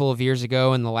a handful of years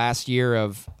ago, in the last year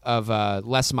of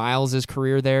Les Miles'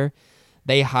 career there,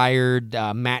 they hired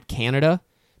Matt Canada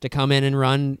to come in and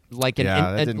run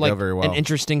go very well. An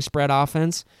interesting spread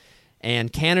offense.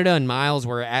 And Canada and Miles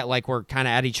were kind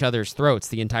of at each other's throats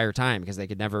the entire time because they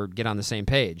could never get on the same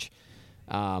page.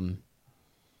 So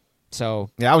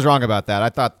yeah, I was wrong about that. I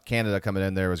thought Canada coming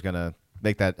in there was going to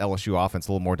make that LSU offense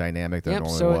a little more dynamic than it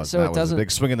normally was. So that was a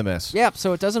big swing and a miss. Yeah,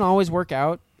 so it doesn't always work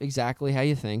out exactly how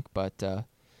you think, but well,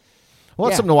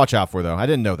 that's something to watch out for, though. I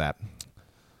didn't know that.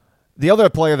 The other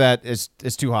player that is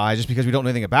too high, just because we don't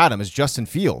know anything about him, is Justin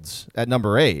Fields at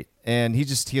number 8, and he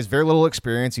has very little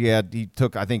experience. He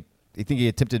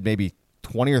attempted maybe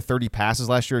 20 or 30 passes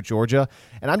last year at Georgia,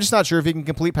 and I'm just not sure if he can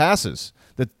complete passes.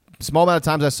 small amount of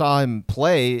times I saw him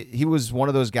play, he was one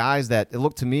of those guys that it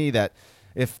looked to me that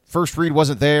if first read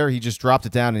wasn't there, he just dropped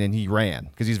it down and then he ran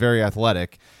because he's very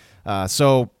athletic.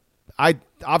 So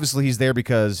obviously he's there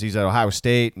because he's at Ohio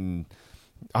State and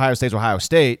Ohio State's Ohio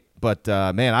State. But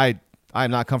man, I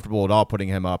am not comfortable at all putting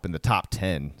him up in the top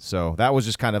 10. So that was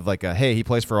just kind of like hey, he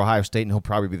plays for Ohio State and he'll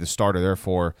probably be the starter.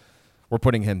 Therefore, we're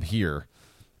putting him here.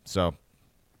 So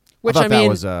which I thought that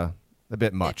was a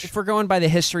bit much. If we're going by the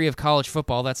history of college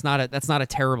football, that's not a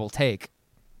terrible take.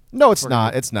 No, it's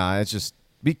not. It's not. It's just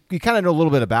we kind of know a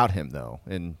little bit about him though,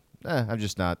 and I'm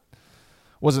just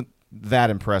wasn't that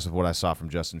impressed with what I saw from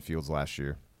Justin Fields last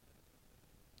year.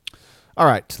 All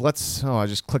right, I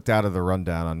just clicked out of the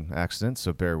rundown on accident,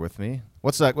 so bear with me.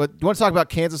 What's that? You want to talk about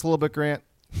Kansas a little bit, Grant?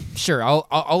 Sure.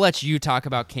 I'll let you talk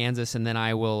about Kansas, and then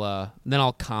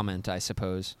I'll comment, I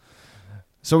suppose.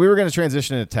 So we were going to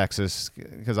transition into Texas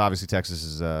because obviously Texas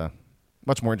is a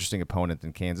much more interesting opponent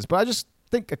than Kansas. But I just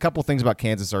think a couple things about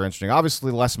Kansas are interesting.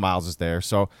 Obviously, Les Miles is there,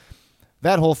 so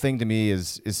that whole thing to me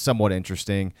is somewhat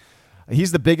interesting.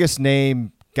 He's the biggest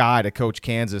name guy to coach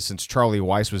Kansas since Charlie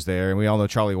Weiss was there, and we all know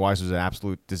Charlie Weiss was an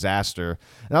absolute disaster.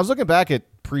 And I was looking back at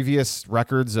previous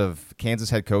records of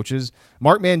Kansas head coaches.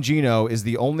 Mark Mangino is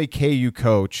the only KU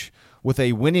coach with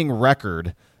a winning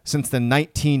record since the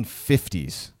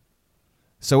 1950s.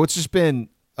 So it's just been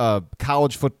a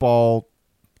college football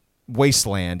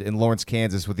wasteland in Lawrence,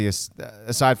 Kansas, with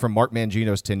aside from Mark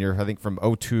Mangino's tenure, I think from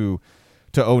 2002 to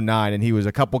 2009, and he was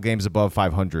a couple games above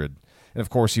 500. And, of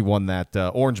course, he won that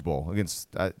Orange Bowl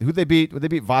against who'd they beat? Would they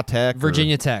beat Vatech?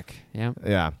 Virginia Tech, yeah.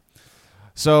 Yeah.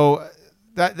 So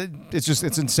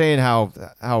it's insane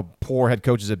how poor head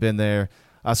coaches have been there.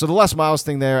 So the Les Miles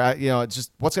thing there, it's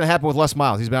just what's going to happen with Les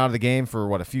Miles? He's been out of the game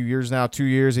for, a few years now, 2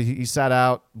 years. He sat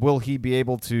out. Will he be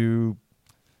able to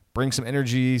bring some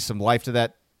energy, some life to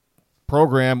that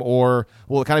program, or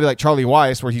will it kind of be like Charlie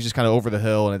Weiss where he's just kind of over the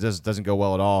hill and it doesn't go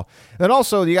well at all? And then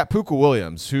also you got Pooka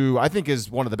Williams, who I think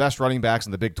is one of the best running backs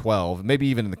in the Big 12, maybe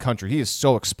even in the country. He is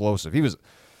so explosive. He was,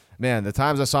 man, the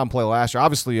times I saw him play last year,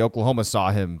 obviously Oklahoma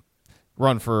saw him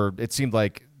run for, it seemed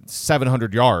like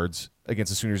 700 yards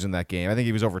against the Sooners in that game. I think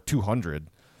he was over 200.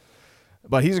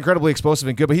 But he's incredibly explosive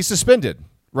and good, but he's suspended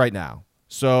right now.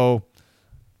 So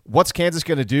what's Kansas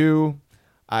going to do?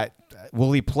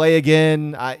 Will he play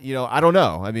again? I don't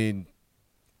know. I mean,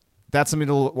 that's something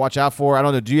to watch out for. I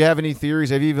don't know. Do you have any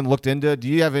theories? Have you even looked into it? Do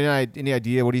you have any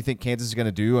idea? What do you think Kansas is going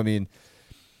to do? I mean,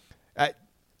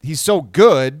 he's so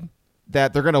good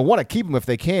that they're going to want to keep him if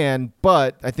they can,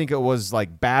 but I think it was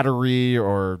like battery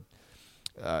or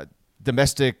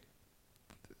domestic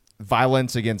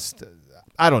violence against.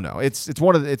 I don't know. It's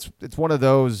one of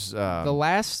those. The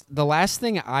last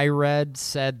thing I read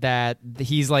said that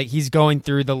he's going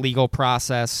through the legal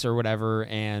process or whatever,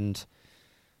 and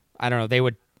I don't know.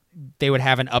 They would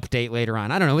have an update later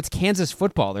on. I don't know. It's Kansas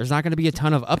football. There's not going to be a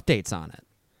ton of updates on it.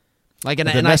 Like a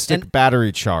domestic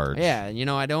battery charge. Yeah,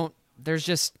 I don't. There's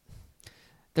just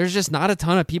not a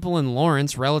ton of people in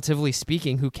Lawrence, relatively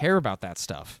speaking, who care about that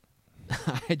stuff.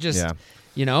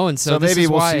 And so maybe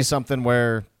we'll see something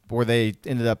where they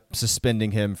ended up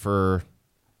suspending him for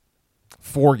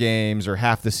 4 games or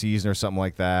half the season or something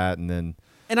like that, and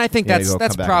I think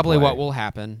that's probably what will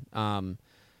happen.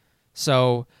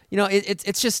 So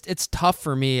it's tough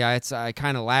for me. I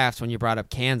kind of laughed when you brought up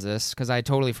Kansas because I had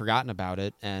totally forgotten about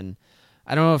it, and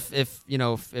I don't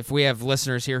know if we have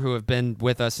listeners here who have been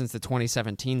with us since the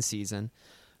 2017 season.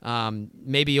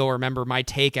 Maybe you'll remember my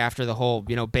take after the whole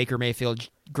Baker Mayfield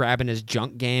grabbing his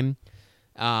junk game.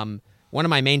 One of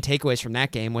my main takeaways from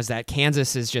that game was that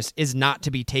Kansas is not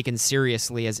to be taken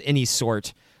seriously as any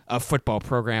sort of football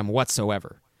program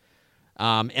whatsoever.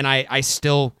 And I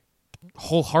still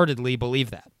wholeheartedly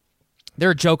believe that.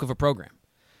 They're a joke of a program.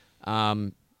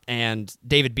 And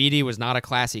David Beatty was not a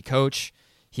classy coach.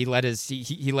 He let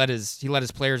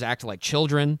his players act like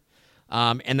children.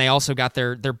 And they also got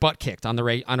their butt kicked on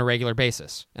a regular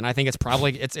basis. And I think it's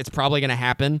probably going to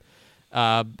happen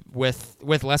with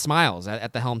Les Miles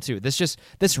at the helm too.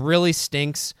 This really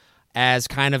stinks as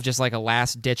kind of just like a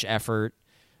last ditch effort.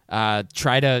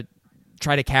 Try to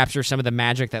capture some of the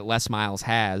magic that Les Miles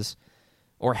has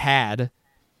or had.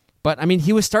 But I mean,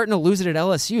 he was starting to lose it at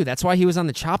LSU. That's why he was on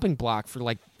the chopping block for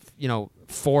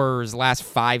for his last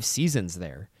 5 seasons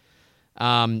there.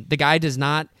 The guy does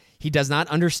not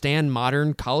understand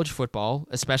modern college football,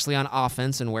 especially on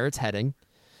offense and where it's heading.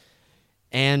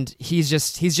 And he's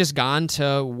just gone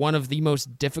to one of the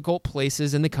most difficult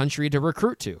places in the country to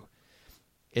recruit to.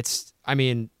 It's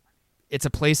a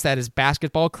place that is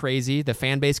basketball crazy. The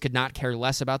fan base could not care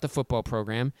less about the football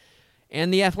program,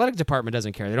 and the athletic department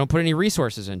doesn't care. They don't put any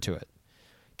resources into it.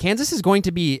 Kansas is going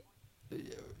to be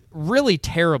really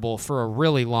terrible for a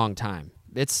really long time.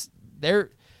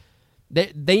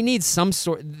 They need some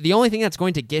sort. The only thing that's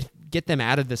going to get them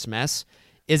out of this mess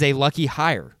is a lucky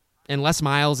hire, and Les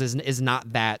Miles is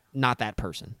not that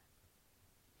person.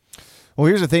 Well,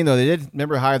 here's the thing, though.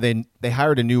 They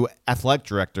hired a new athletic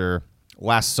director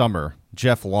last summer,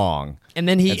 Jeff Long, and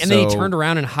then he turned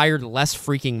around and hired Les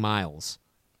freaking Miles.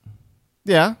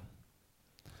 Yeah,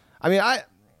 I mean, I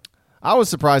was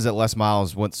surprised that Les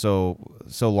Miles went so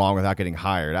long without getting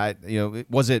hired.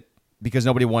 Was it because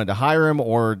nobody wanted to hire him,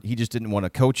 or he just didn't want to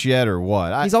coach yet, or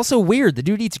what? He's also weird. The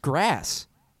dude eats grass.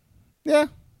 Yeah.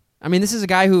 I mean, this is a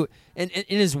guy who, in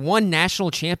his one national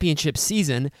championship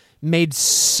season, made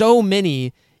so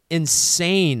many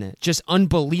insane, just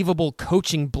unbelievable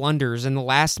coaching blunders in the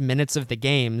last minutes of the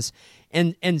games,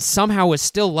 and somehow was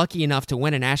still lucky enough to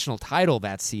win a national title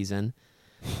that season.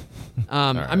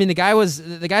 Right. I mean, the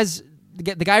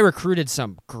guy recruited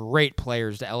some great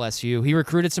players to LSU. He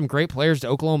recruited some great players to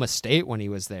Oklahoma State when he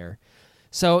was there.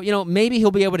 So, maybe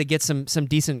he'll be able to get some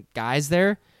decent guys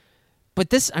there. But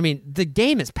the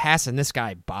game is passing this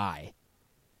guy by.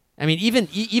 I mean, even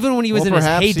when he was in his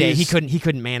heyday, he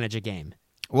couldn't manage a game.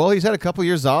 Well, he's had a couple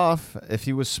years off. If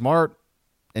he was smart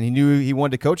and he knew he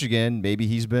wanted to coach again, maybe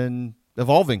he's been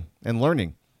evolving and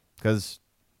learning, because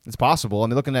it's possible. I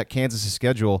mean, looking at Kansas'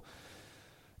 schedule,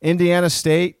 Indiana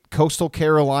State, Coastal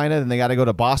Carolina, then they got to go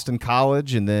to Boston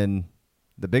College, and then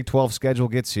the Big 12 schedule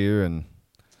gets here, and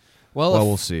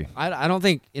we'll see. I don't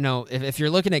think, if you're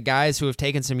looking at guys who have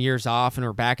taken some years off and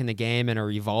are back in the game and are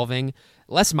evolving,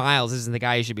 Les Miles isn't the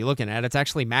guy you should be looking at. It's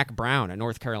actually Mac Brown at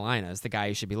North Carolina is the guy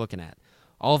you should be looking at.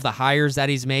 All of the hires that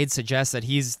he's made suggest that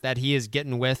he is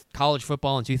getting with college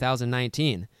football in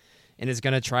 2019 and is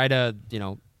going to try to,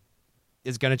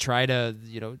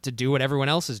 to do what everyone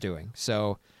else is doing.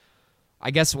 So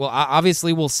I guess,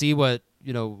 obviously we'll see what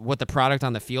the product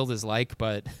on the field is like,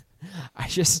 but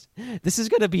this is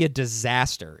going to be a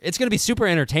disaster. It's going to be super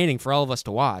entertaining for all of us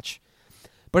to watch.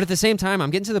 But at the same time, I'm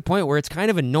getting to the point where it's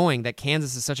kind of annoying that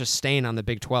Kansas is such a stain on the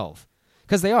Big 12.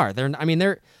 Because they are.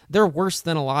 They're worse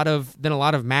than a lot of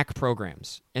MAC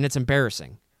programs, and it's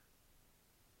embarrassing.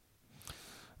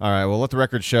 All right, well, let the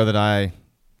record show that I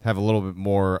have a little bit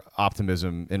more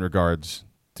optimism in regards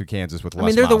to Kansas with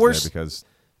Les Miles the worst, there, because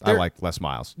I like Les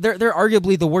Miles. They're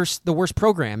arguably the worst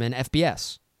program in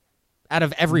FBS out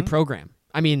of every program.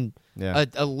 I mean,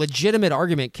 a legitimate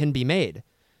argument can be made.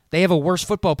 They have a worse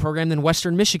football program than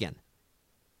Western Michigan.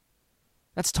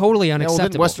 That's totally unacceptable.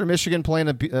 Didn't Western Michigan playing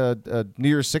a New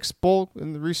Year's Six Bowl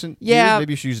in the recent years?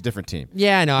 Maybe you should use a different team.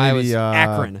 Yeah, I know. I was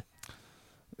Akron.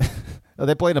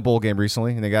 They played in a bowl game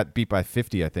recently, and they got beat by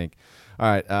 50, I think. All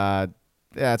right.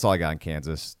 That's all I got in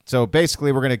Kansas. So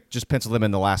basically, we're going to just pencil them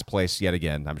in the last place yet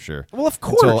again, I'm sure. Well, of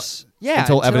course.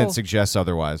 Until evidence suggests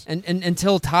otherwise. And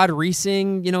until Todd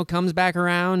Reesing, comes back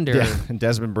around. Or and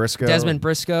Desmond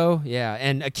Briscoe. Yeah.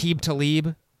 And Aqib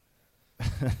Talib.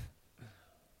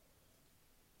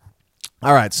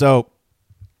 All right, so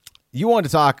you wanted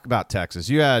to talk about Texas.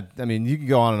 You can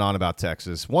go on and on about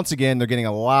Texas. Once again, they're getting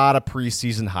a lot of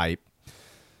preseason hype.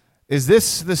 Is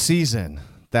this the season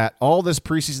that all this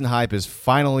preseason hype is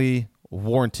finally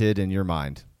warranted in your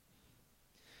mind?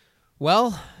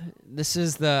 Well,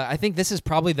 I think this is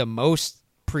probably the most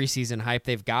preseason hype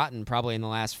they've gotten probably in the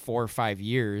last 4 or 5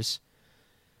 years.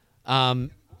 And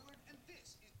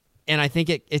I think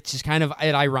it just kind of,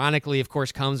 it ironically, of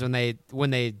course, comes when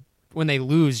they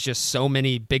lose just so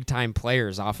many big-time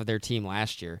players off of their team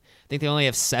last year. I think they only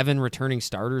have 7 returning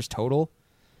starters total.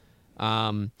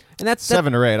 And that's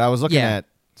 7 or 8. I was looking at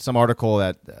some article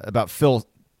about Phil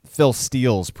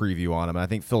Steele's preview on him. I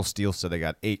think Phil Steele said they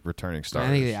got 8 returning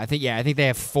starters. I think they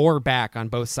have 4 back on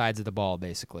both sides of the ball,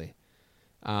 basically.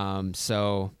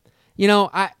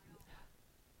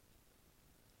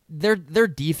 Their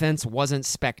defense wasn't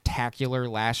spectacular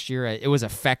last year. It was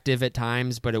effective at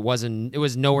times, but it was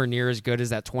nowhere near as good as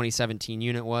that 2017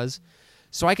 unit was.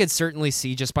 So I could certainly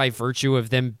see, just by virtue of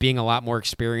them being a lot more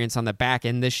experienced on the back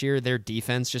end this year, their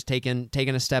defense just taking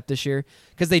a step this year,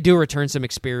 because they do return some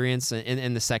experience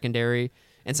in the secondary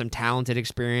and some talented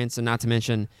experience, and not to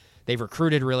mention they've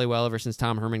recruited really well ever since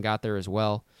Tom Herman got there as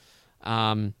well.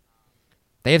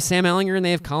 They have Sam Ehlinger and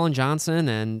they have Colin Johnson,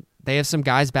 and they have some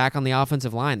guys back on the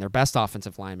offensive line, their best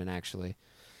offensive linemen, actually.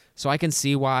 So I can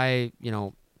see why,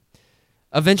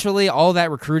 eventually all that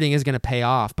recruiting is going to pay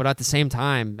off. But at the same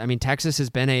time, I mean, Texas has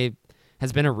been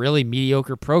a really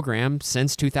mediocre program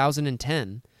since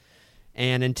 2010.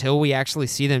 And until we actually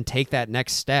see them take that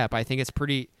next step, I think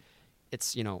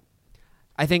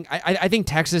I think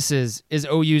Texas is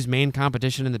OU's main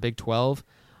competition in the Big 12.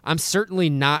 I'm certainly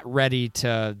not ready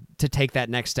to take that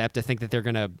next step to think that they're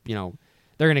gonna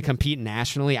compete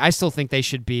nationally. I still think they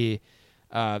should be.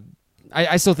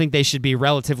 I still think they should be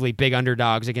relatively big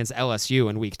underdogs against LSU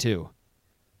in week 2.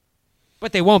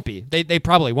 But they won't be. They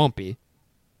probably won't be.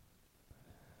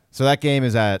 So that game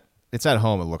is at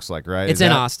home, it looks like, right? It's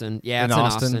in Austin. Yeah, it's in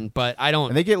Austin. But I don't.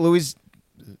 And they get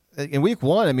in week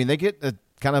 1. I mean, they get a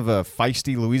kind of a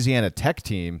feisty Louisiana Tech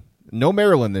team. No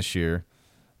Maryland this year,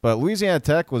 but Louisiana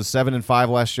Tech was 7-5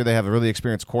 last year. They have a really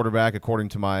experienced quarterback, according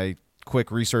to my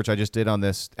quick research I just did on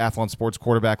this Athlon Sports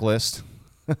quarterback list.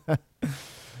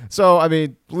 So, I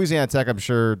mean, Louisiana Tech, I'm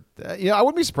sure, I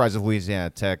wouldn't be surprised if Louisiana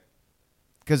Tech,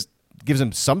 because gives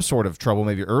them some sort of trouble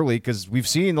maybe early, because we've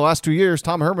seen the last 2 years,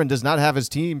 Tom Herman does not have his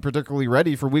team particularly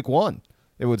ready for week 1,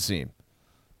 it would seem,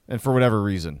 and for whatever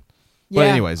reason. Yeah, but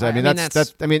anyways, I mean,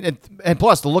 and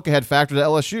plus the look ahead factor to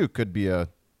LSU could be an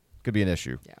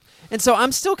issue. Yeah, and so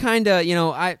I'm still kind of,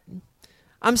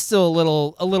 I'm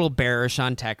still a little bearish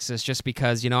on Texas, just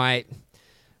because,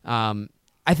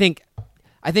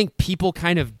 I think people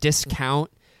kind of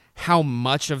discount how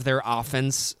much of their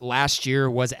offense last year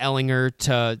was Ehlinger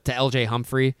to LJ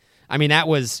Humphrey. I mean,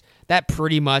 that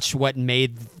pretty much what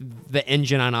made the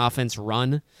engine on offense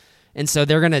run. And so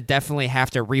they're going to definitely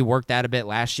have to rework that a bit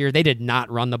last year. They did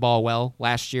not run the ball well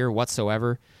last year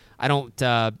whatsoever. I know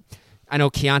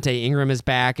Keontae Ingram is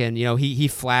back, and he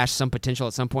flashed some potential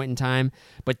at some point in time,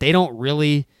 but they didn't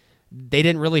really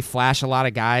flash a lot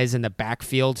of guys in the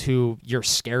backfield who you're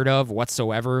scared of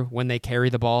whatsoever when they carry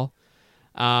the ball.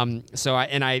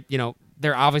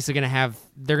 They're obviously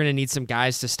they're going to need some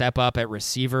guys to step up at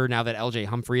receiver now that LJ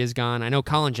Humphrey is gone. I know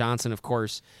Colin Johnson, of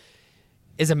course,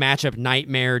 is a matchup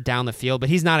nightmare down the field, but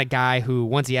he's not a guy who,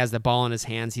 once he has the ball in his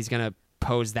hands, he's going to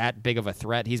pose that big of a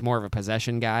threat. He's more of a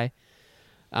possession guy.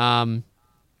 So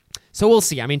we'll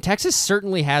see. I mean, Texas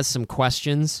certainly has some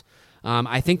questions.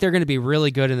 I think they're going to be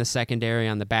really good in the secondary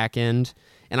on the back end,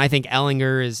 and I think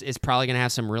Ehlinger is probably going to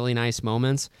have some really nice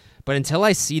moments. But until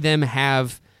I see them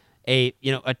have a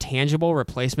tangible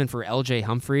replacement for LJ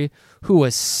Humphrey, who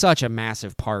was such a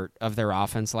massive part of their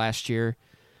offense last year,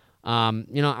 I'm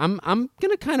going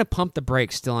to kind of pump the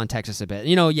brakes still on Texas a bit.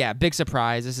 Big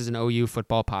surprise. This is an OU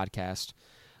football podcast,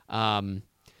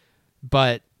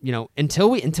 but until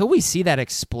we see that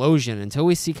explosion, until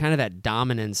we see kind of that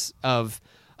dominance of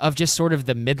just sort of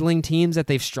the middling teams that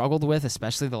they've struggled with,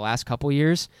 especially the last couple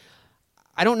years,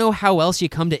 I don't know how else you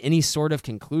come to any sort of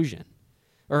conclusion,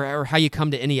 or how you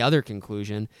come to any other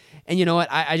conclusion. And you know what?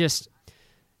 I just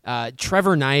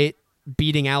Trevor Knight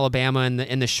beating Alabama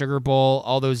in the Sugar Bowl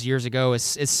all those years ago is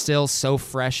still so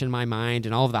fresh in my mind,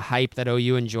 and all of the hype that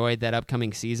OU enjoyed that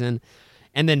upcoming season.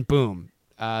 And then boom,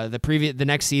 the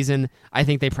next season, I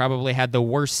think they probably had the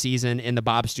worst season in the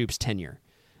Bob Stoops tenure.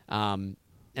 And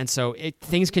so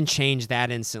things can change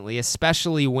that instantly,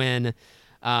 especially when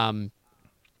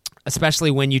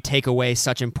you take away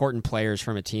such important players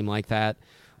from a team like that,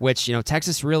 which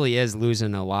Texas really is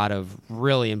losing a lot of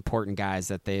really important guys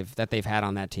that they've had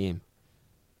on that team.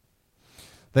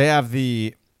 They have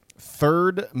the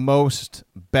third most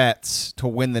bets to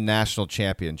win the national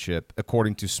championship,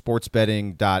 according to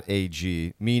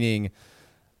sportsbetting.ag, meaning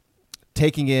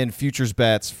taking in futures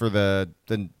bets for the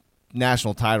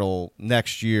national title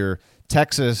next year.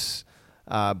 Texas,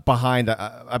 behind,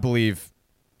 I believe,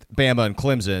 Bama and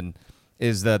Clemson,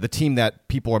 is the team that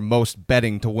people are most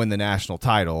betting to win the national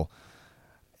title.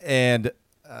 And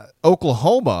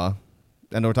Oklahoma,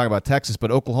 I know we're talking about Texas,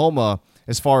 but Oklahoma,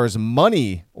 as far as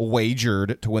money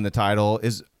wagered to win the title,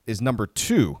 is number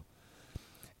 2.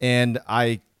 And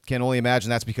I can only imagine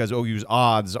that's because OU's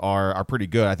odds are pretty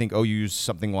good. I think OU's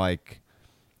something like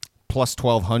plus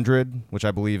 1,200, which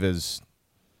I believe is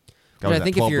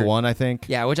 12 to 1, I think.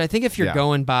 Yeah, which I think if you're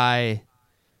going by,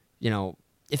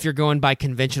 if you're going by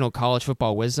conventional college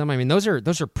football wisdom, I mean those are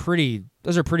pretty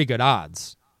good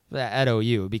odds at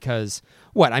OU, because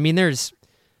there's,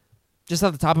 just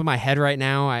off the top of my head right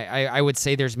now, I would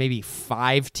say there's maybe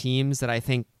 5 teams that I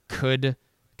think could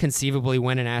conceivably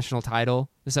win a national title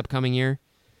this upcoming year,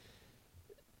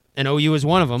 and OU is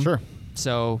one of them. Sure.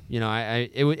 So,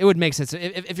 it would make sense.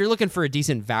 If you're looking for a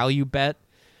decent value bet,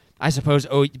 I suppose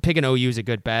picking OU is a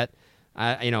good bet.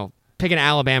 Picking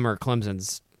Alabama or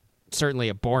Clemson's certainly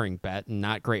a boring bet and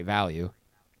not great value.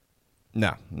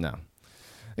 No.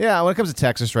 Yeah, when it comes to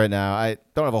Texas right now, I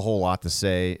don't have a whole lot to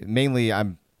say. Mainly, I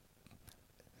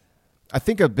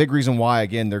think a big reason why,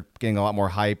 again, they're getting a lot more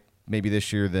hype maybe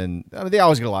this year than – they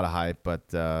always get a lot of hype,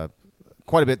 but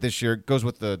quite a bit this year. It goes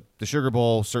with the Sugar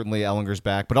Bowl. Certainly Ehlinger's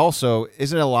back. But also,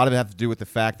 isn't it a lot of it have to do with the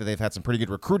fact that they've had some pretty good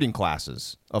recruiting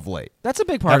classes of late? That's a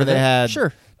big part of it. They had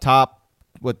sure. top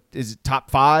what is it,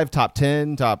 top 5, top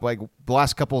 10, like the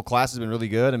last couple of classes have been really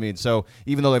good. I mean, so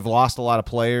even though they've lost a lot of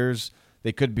players,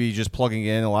 they could be just plugging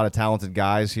in a lot of talented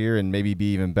guys here and maybe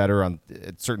be even better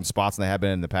at certain spots than they have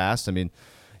been in the past. I mean,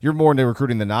 you're more into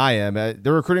recruiting than I am.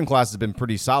 Their recruiting class has been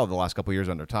pretty solid the last couple of years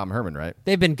under Tom Herman, right?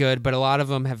 They've been good, but a lot of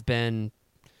them have been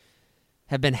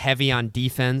heavy on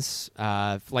defense.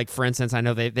 Like, for instance, I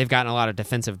know they've gotten a lot of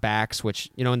defensive backs, which,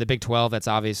 in the Big 12, that's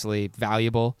obviously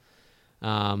valuable.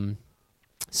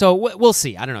 So we'll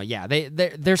see. I don't know. Yeah,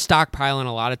 they're stockpiling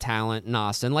a lot of talent in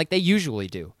Austin, like they usually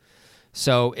do.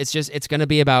 So it's going to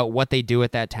be about what they do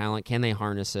with that talent. Can they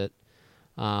harness it?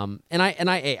 And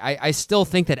I still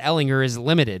think that Ehlinger is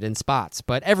limited in spots,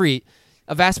 but a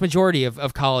vast majority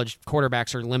of college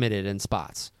quarterbacks are limited in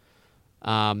spots.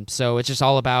 So it's just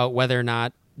all about whether or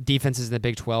not defenses in the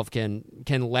Big 12 can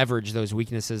leverage those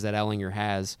weaknesses that Ehlinger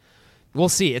has. We'll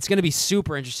see. It's going to be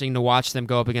super interesting to watch them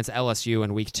go up against LSU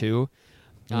in Week 2.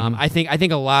 I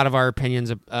think a lot of our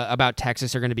opinions about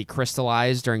Texas are going to be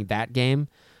crystallized during that game.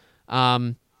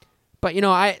 But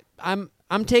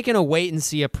I'm taking a wait and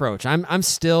see approach. I'm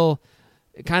still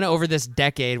kind of over this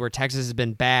decade where Texas has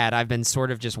been bad. I've been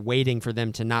sort of just waiting for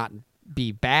them to not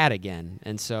be bad again,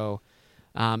 and so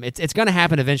it's going to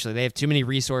happen eventually. They have too many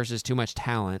resources, too much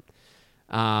talent.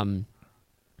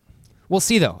 We'll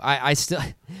see though. I still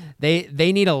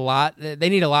they need a lot. They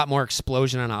need a lot more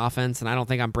explosion on offense, and I don't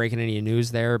think I'm breaking any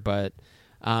news there. But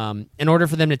in order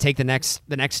for them to take the next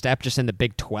step, just in the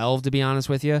Big 12, to be honest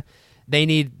with you, they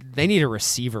need a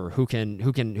receiver who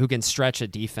can stretch a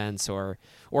defense, or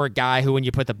a guy who, when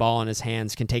you put the ball in his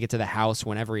hands, can take it to the house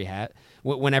whenever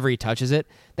he touches it.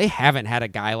 They haven't had a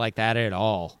guy like that at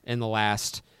all in the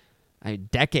last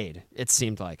decade. It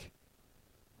seemed like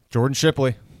Jordan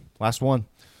Shipley, last one.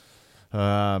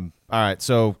 All right,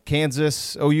 so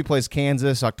OU plays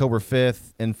Kansas October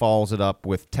 5th and follows it up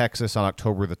with Texas on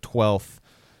October the 12th.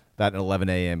 That an 11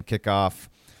 a.m. kickoff.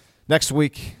 Next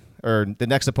week, or the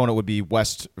next opponent would be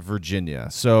West Virginia.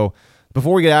 So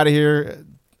before we get out of here,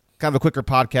 kind of a quicker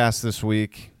podcast this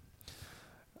week.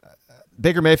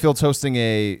 Baker Mayfield's hosting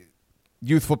a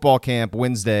youth football camp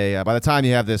Wednesday. By the time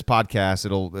you have this podcast,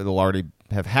 it'll already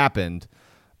have happened.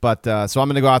 But so I'm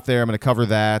going to go out there. I'm going to cover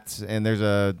that, and there's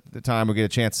the time we get a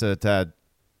chance to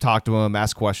talk to him,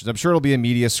 ask questions. I'm sure it'll be a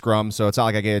media scrum, so it's not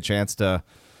like I get a chance to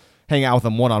hang out with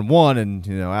him one-on-one and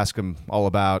ask him all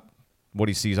about what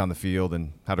he sees on the field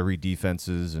and how to read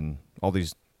defenses and all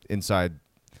these inside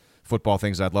football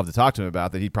things I'd love to talk to him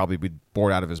about that he'd probably be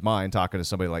bored out of his mind talking to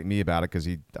somebody like me about it, because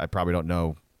I probably don't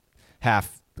know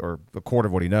half or a quarter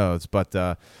of what he knows. But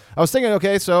I was thinking,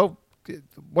 okay, so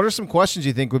what are some questions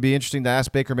you think would be interesting to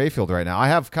ask Baker Mayfield right now? I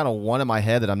have kind of one in my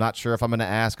head that I'm not sure if I'm going to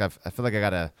ask. I feel like I got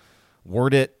to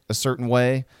word it a certain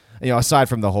way. Aside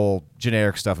from the whole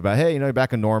generic stuff about, hey, you're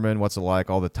back in Norman, what's it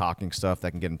like? All the talking stuff that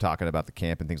can get him talking about the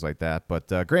camp and things like that. But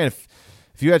Grant,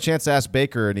 if you had a chance to ask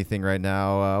Baker anything right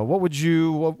now, what would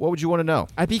you want to know?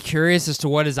 I'd be curious as to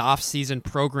what his off-season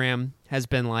program has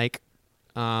been like.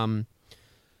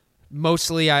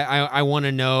 Mostly, I want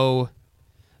to know.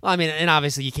 Well, I mean, and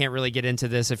obviously you can't really get into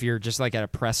this if you're just like at a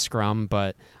press scrum,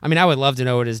 but I mean, I would love to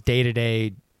know what his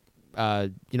day-to-day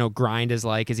grind is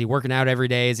like. Is he working out every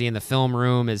day? Is he in the film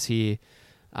room? Is he,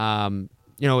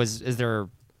 is there?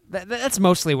 That's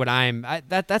mostly what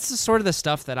that's the sort of the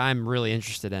stuff that I'm really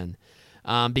interested in,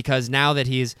 because now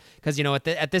that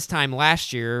at this time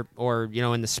last year, or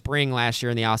in the spring last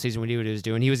year in the offseason when he knew what he was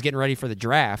doing, he was getting ready for the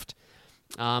draft.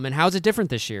 And how's it different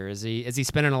this year? Is he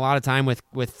spending a lot of time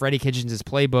with Freddie Kitchens'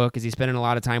 playbook? Is he spending a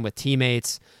lot of time with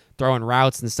teammates, throwing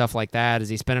routes and stuff like that? Is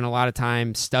he spending a lot of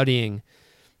time studying?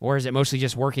 Or is it mostly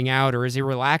just working out, or is he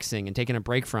relaxing and taking a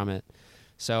break from it?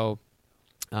 So,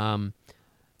 when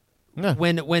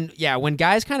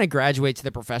guys kind of graduate to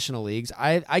the professional leagues,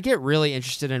 I get really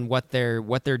interested in what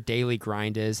their daily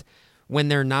grind is when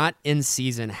they're not in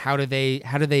season. How do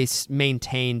they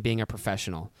maintain being a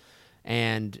professional?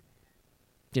 And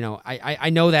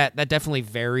I know that definitely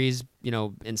varies,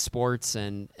 in sports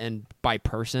and by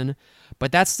person,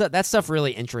 but that stuff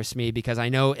really interests me, because I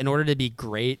know in order to be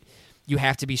great, you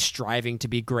have to be striving to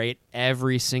be great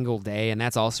every single day, and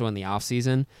that's also in the off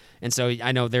season. And so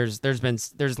I know there's been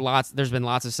lots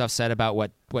of stuff said about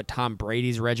what Tom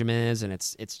Brady's regimen is, and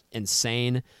it's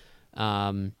insane.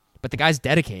 But the guy's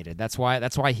dedicated. That's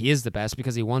why he is the best,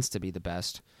 because he wants to be the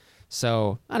best.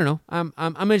 So I don't know.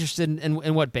 I'm interested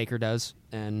in what Baker does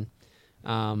and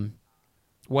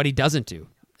what he doesn't do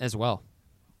as well.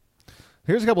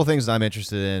 Here's a couple of things I'm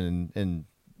interested in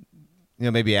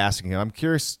maybe asking him. I'm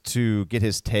curious to get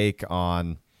his take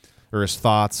on, or his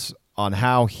thoughts on,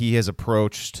 how he has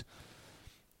approached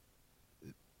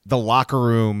the locker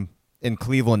room in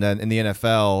Cleveland and in the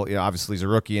NFL, obviously he's a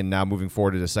rookie and now moving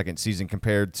forward to the second season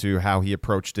compared to how he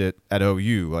approached it at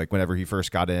OU. Like whenever he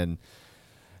first got in,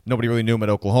 nobody really knew him at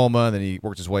Oklahoma, and then he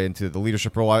worked his way into the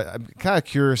leadership role. I'm kind of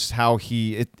curious how has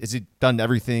he done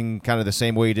everything kind of the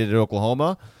same way he did at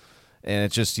Oklahoma, and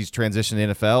it's just he's transitioned to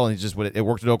the NFL, and it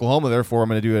worked at Oklahoma, therefore I'm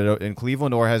going to do it in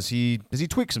Cleveland, or has he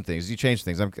tweaked some things? Has he changed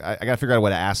things? I got to figure out a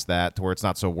way to ask that to where it's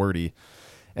not so wordy.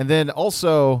 And then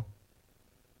also,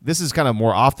 this is kind of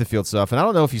more off the field stuff, and I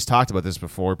don't know if he's talked about this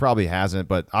before. He probably hasn't,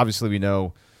 but obviously we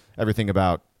know everything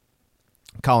about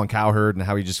Colin Cowherd and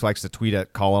how he just likes to tweet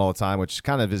at Colin all the time, which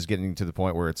kind of is getting to the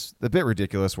point where it's a bit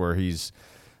ridiculous. Where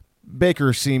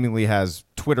Baker seemingly has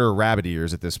Twitter rabbit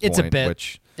ears at this point.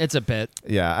 It's a bit.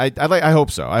 Yeah, I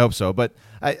hope so. But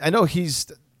I know he's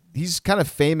kind of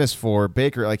famous for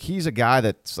Baker. Like he's a guy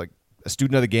that's like a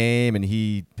student of the game, and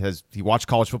he watched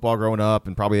college football growing up,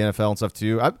 and probably NFL and stuff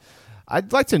too.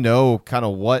 I'd like to know kind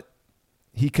of what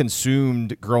he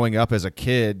consumed growing up as a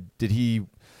kid. Did he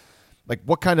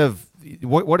what kind of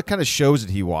shows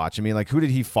did he watch? I mean, like who did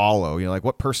he follow? Like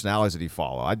what personalities did he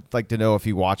follow? I'd like to know if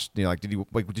he watched. Did you like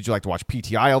to watch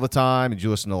PTI all the time? Did you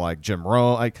listen to like Jim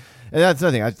Rohn? And that's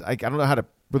the thing. I don't know how to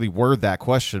really word that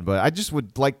question, but I just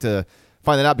would like to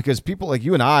find that out because people like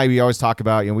you and I, we always talk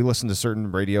about. We listen to certain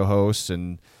radio hosts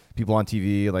and people on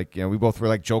TV, we both were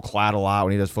like Joe Klatt a lot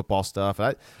when he does football stuff.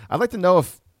 I'd like to know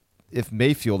if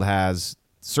Mayfield has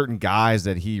certain guys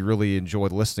that he really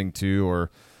enjoyed listening to,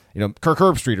 or Kirk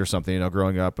Herbstreit or something,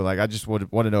 growing up. But I just would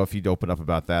want to know if he'd open up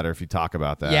about that or if he'd talk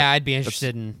about that. Yeah, I'd be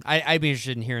interested I'd be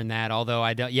interested in hearing that. Although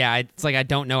I don't. Yeah, it's like I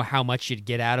don't know how much you'd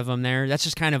get out of him there. That's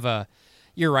just kind of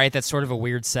You're right. That's sort of a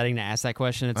weird setting to ask that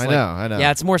question. I know.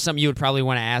 Yeah, it's more something you would probably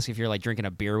want to ask if you're like drinking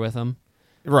a beer with him.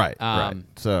 Right. Right.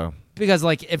 So. Because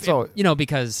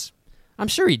because I'm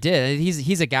sure he did.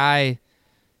 He's a guy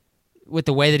with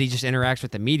the way that he just interacts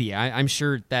with the media. I'm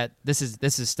sure that this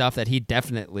is stuff that he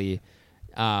definitely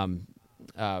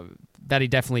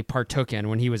partook in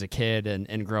when he was a kid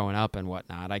and growing up and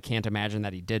whatnot. I can't imagine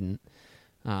that he didn't.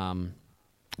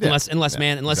 Unless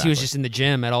he was just in the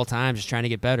gym at all times, just trying to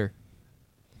get better.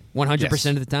 100%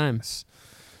 of the time.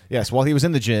 Yes. While he was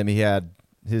in the gym, he had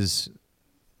his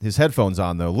headphones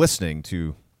on though, listening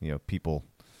to people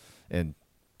and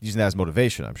using that as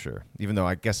motivation, I'm sure. Even though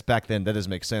I guess back then that doesn't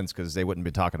make sense because they wouldn't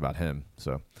be talking about him.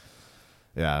 So,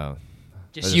 yeah.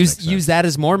 Just use that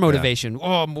as more motivation.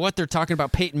 Yeah. Oh, what? They're talking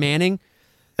about Peyton Manning?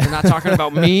 They're not talking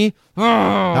about me? Oh.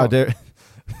 How dare.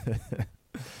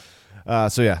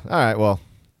 So, yeah. All right. Well,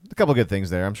 a couple of good things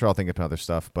there. I'm sure I'll think of other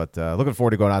stuff. But looking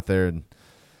forward to going out there and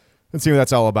seeing what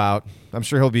that's all about. I'm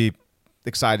sure he'll be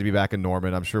excited to be back in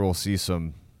Norman. I'm sure we'll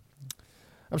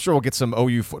get some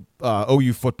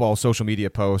OU football social media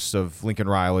posts of Lincoln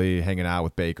Riley hanging out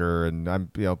with Baker, and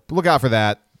look out for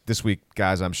that this week,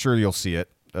 guys. I'm sure you'll see it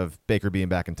of Baker being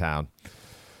back in town.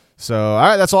 So, all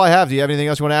right, that's all I have. Do you have anything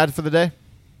else you want to add for the day?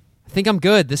 I think I'm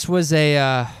good. This was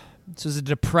a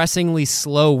depressingly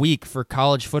slow week for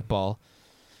college football,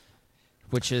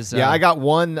 which is I got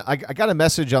a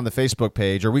message on the Facebook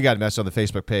page, or we got a message on the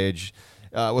Facebook page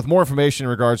with more information in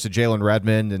regards to Jalen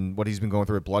Redmond and what he's been going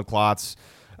through with blood clots.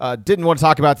 Didn't want to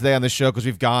talk about today on this show because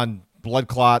we've gone blood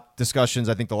clot discussions,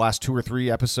 I think, the last 2 or 3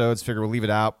 episodes. Figure we'll leave it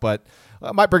out, but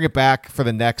I might bring it back for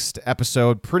the next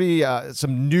episode. Pretty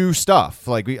some new stuff.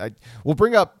 We'll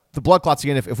bring up the blood clots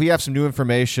again if we have some new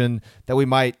information that we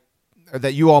might, or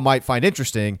that you all might find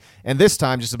interesting. And this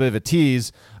time, just a bit of a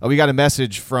tease, we got a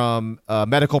message from a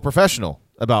medical professional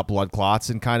about blood clots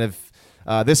and kind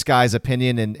of this guy's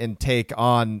opinion and take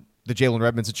on the Jalen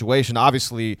Redmond situation.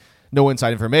 Obviously, no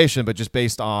inside information, but just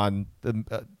based on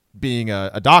being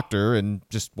a doctor and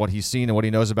just what he's seen and what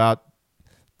he knows about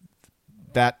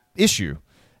that issue.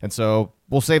 And so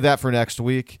we'll save that for next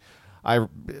week.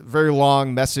 Very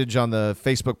long message on the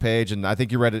Facebook page, and I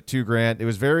think you read it too, Grant. It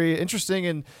was very interesting,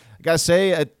 and I got to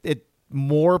say, it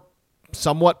more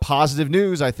somewhat positive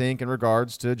news, I think, in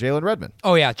regards to Jalen Redmond.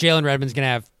 Oh, yeah. Jalen Redmond's going to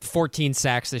have 14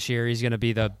 sacks this year. He's going to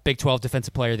be the Big 12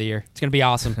 Defensive Player of the Year. It's going to be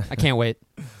awesome. I can't wait.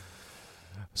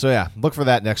 So, yeah, look for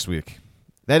that next week.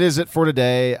 That is it for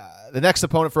today. The next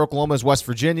opponent for Oklahoma is West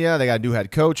Virginia. They got a new head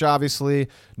coach, obviously,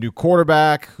 new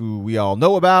quarterback who we all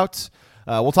know about.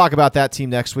 We'll talk about that team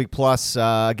next week. Plus,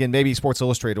 again, maybe Sports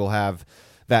Illustrated will have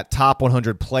that top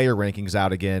 100 player rankings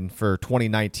out again for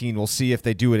 2019. We'll see if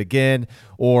they do it again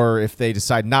or if they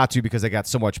decide not to because they got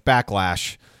so much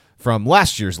backlash from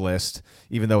last year's list,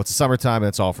 even though it's the summertime and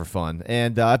it's all for fun.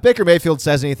 And if Baker Mayfield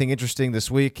says anything interesting this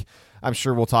week, I'm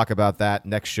sure we'll talk about that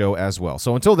next show as well.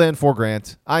 So until then, for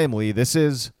Grant, I am Lee. This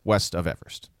is West of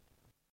Everest.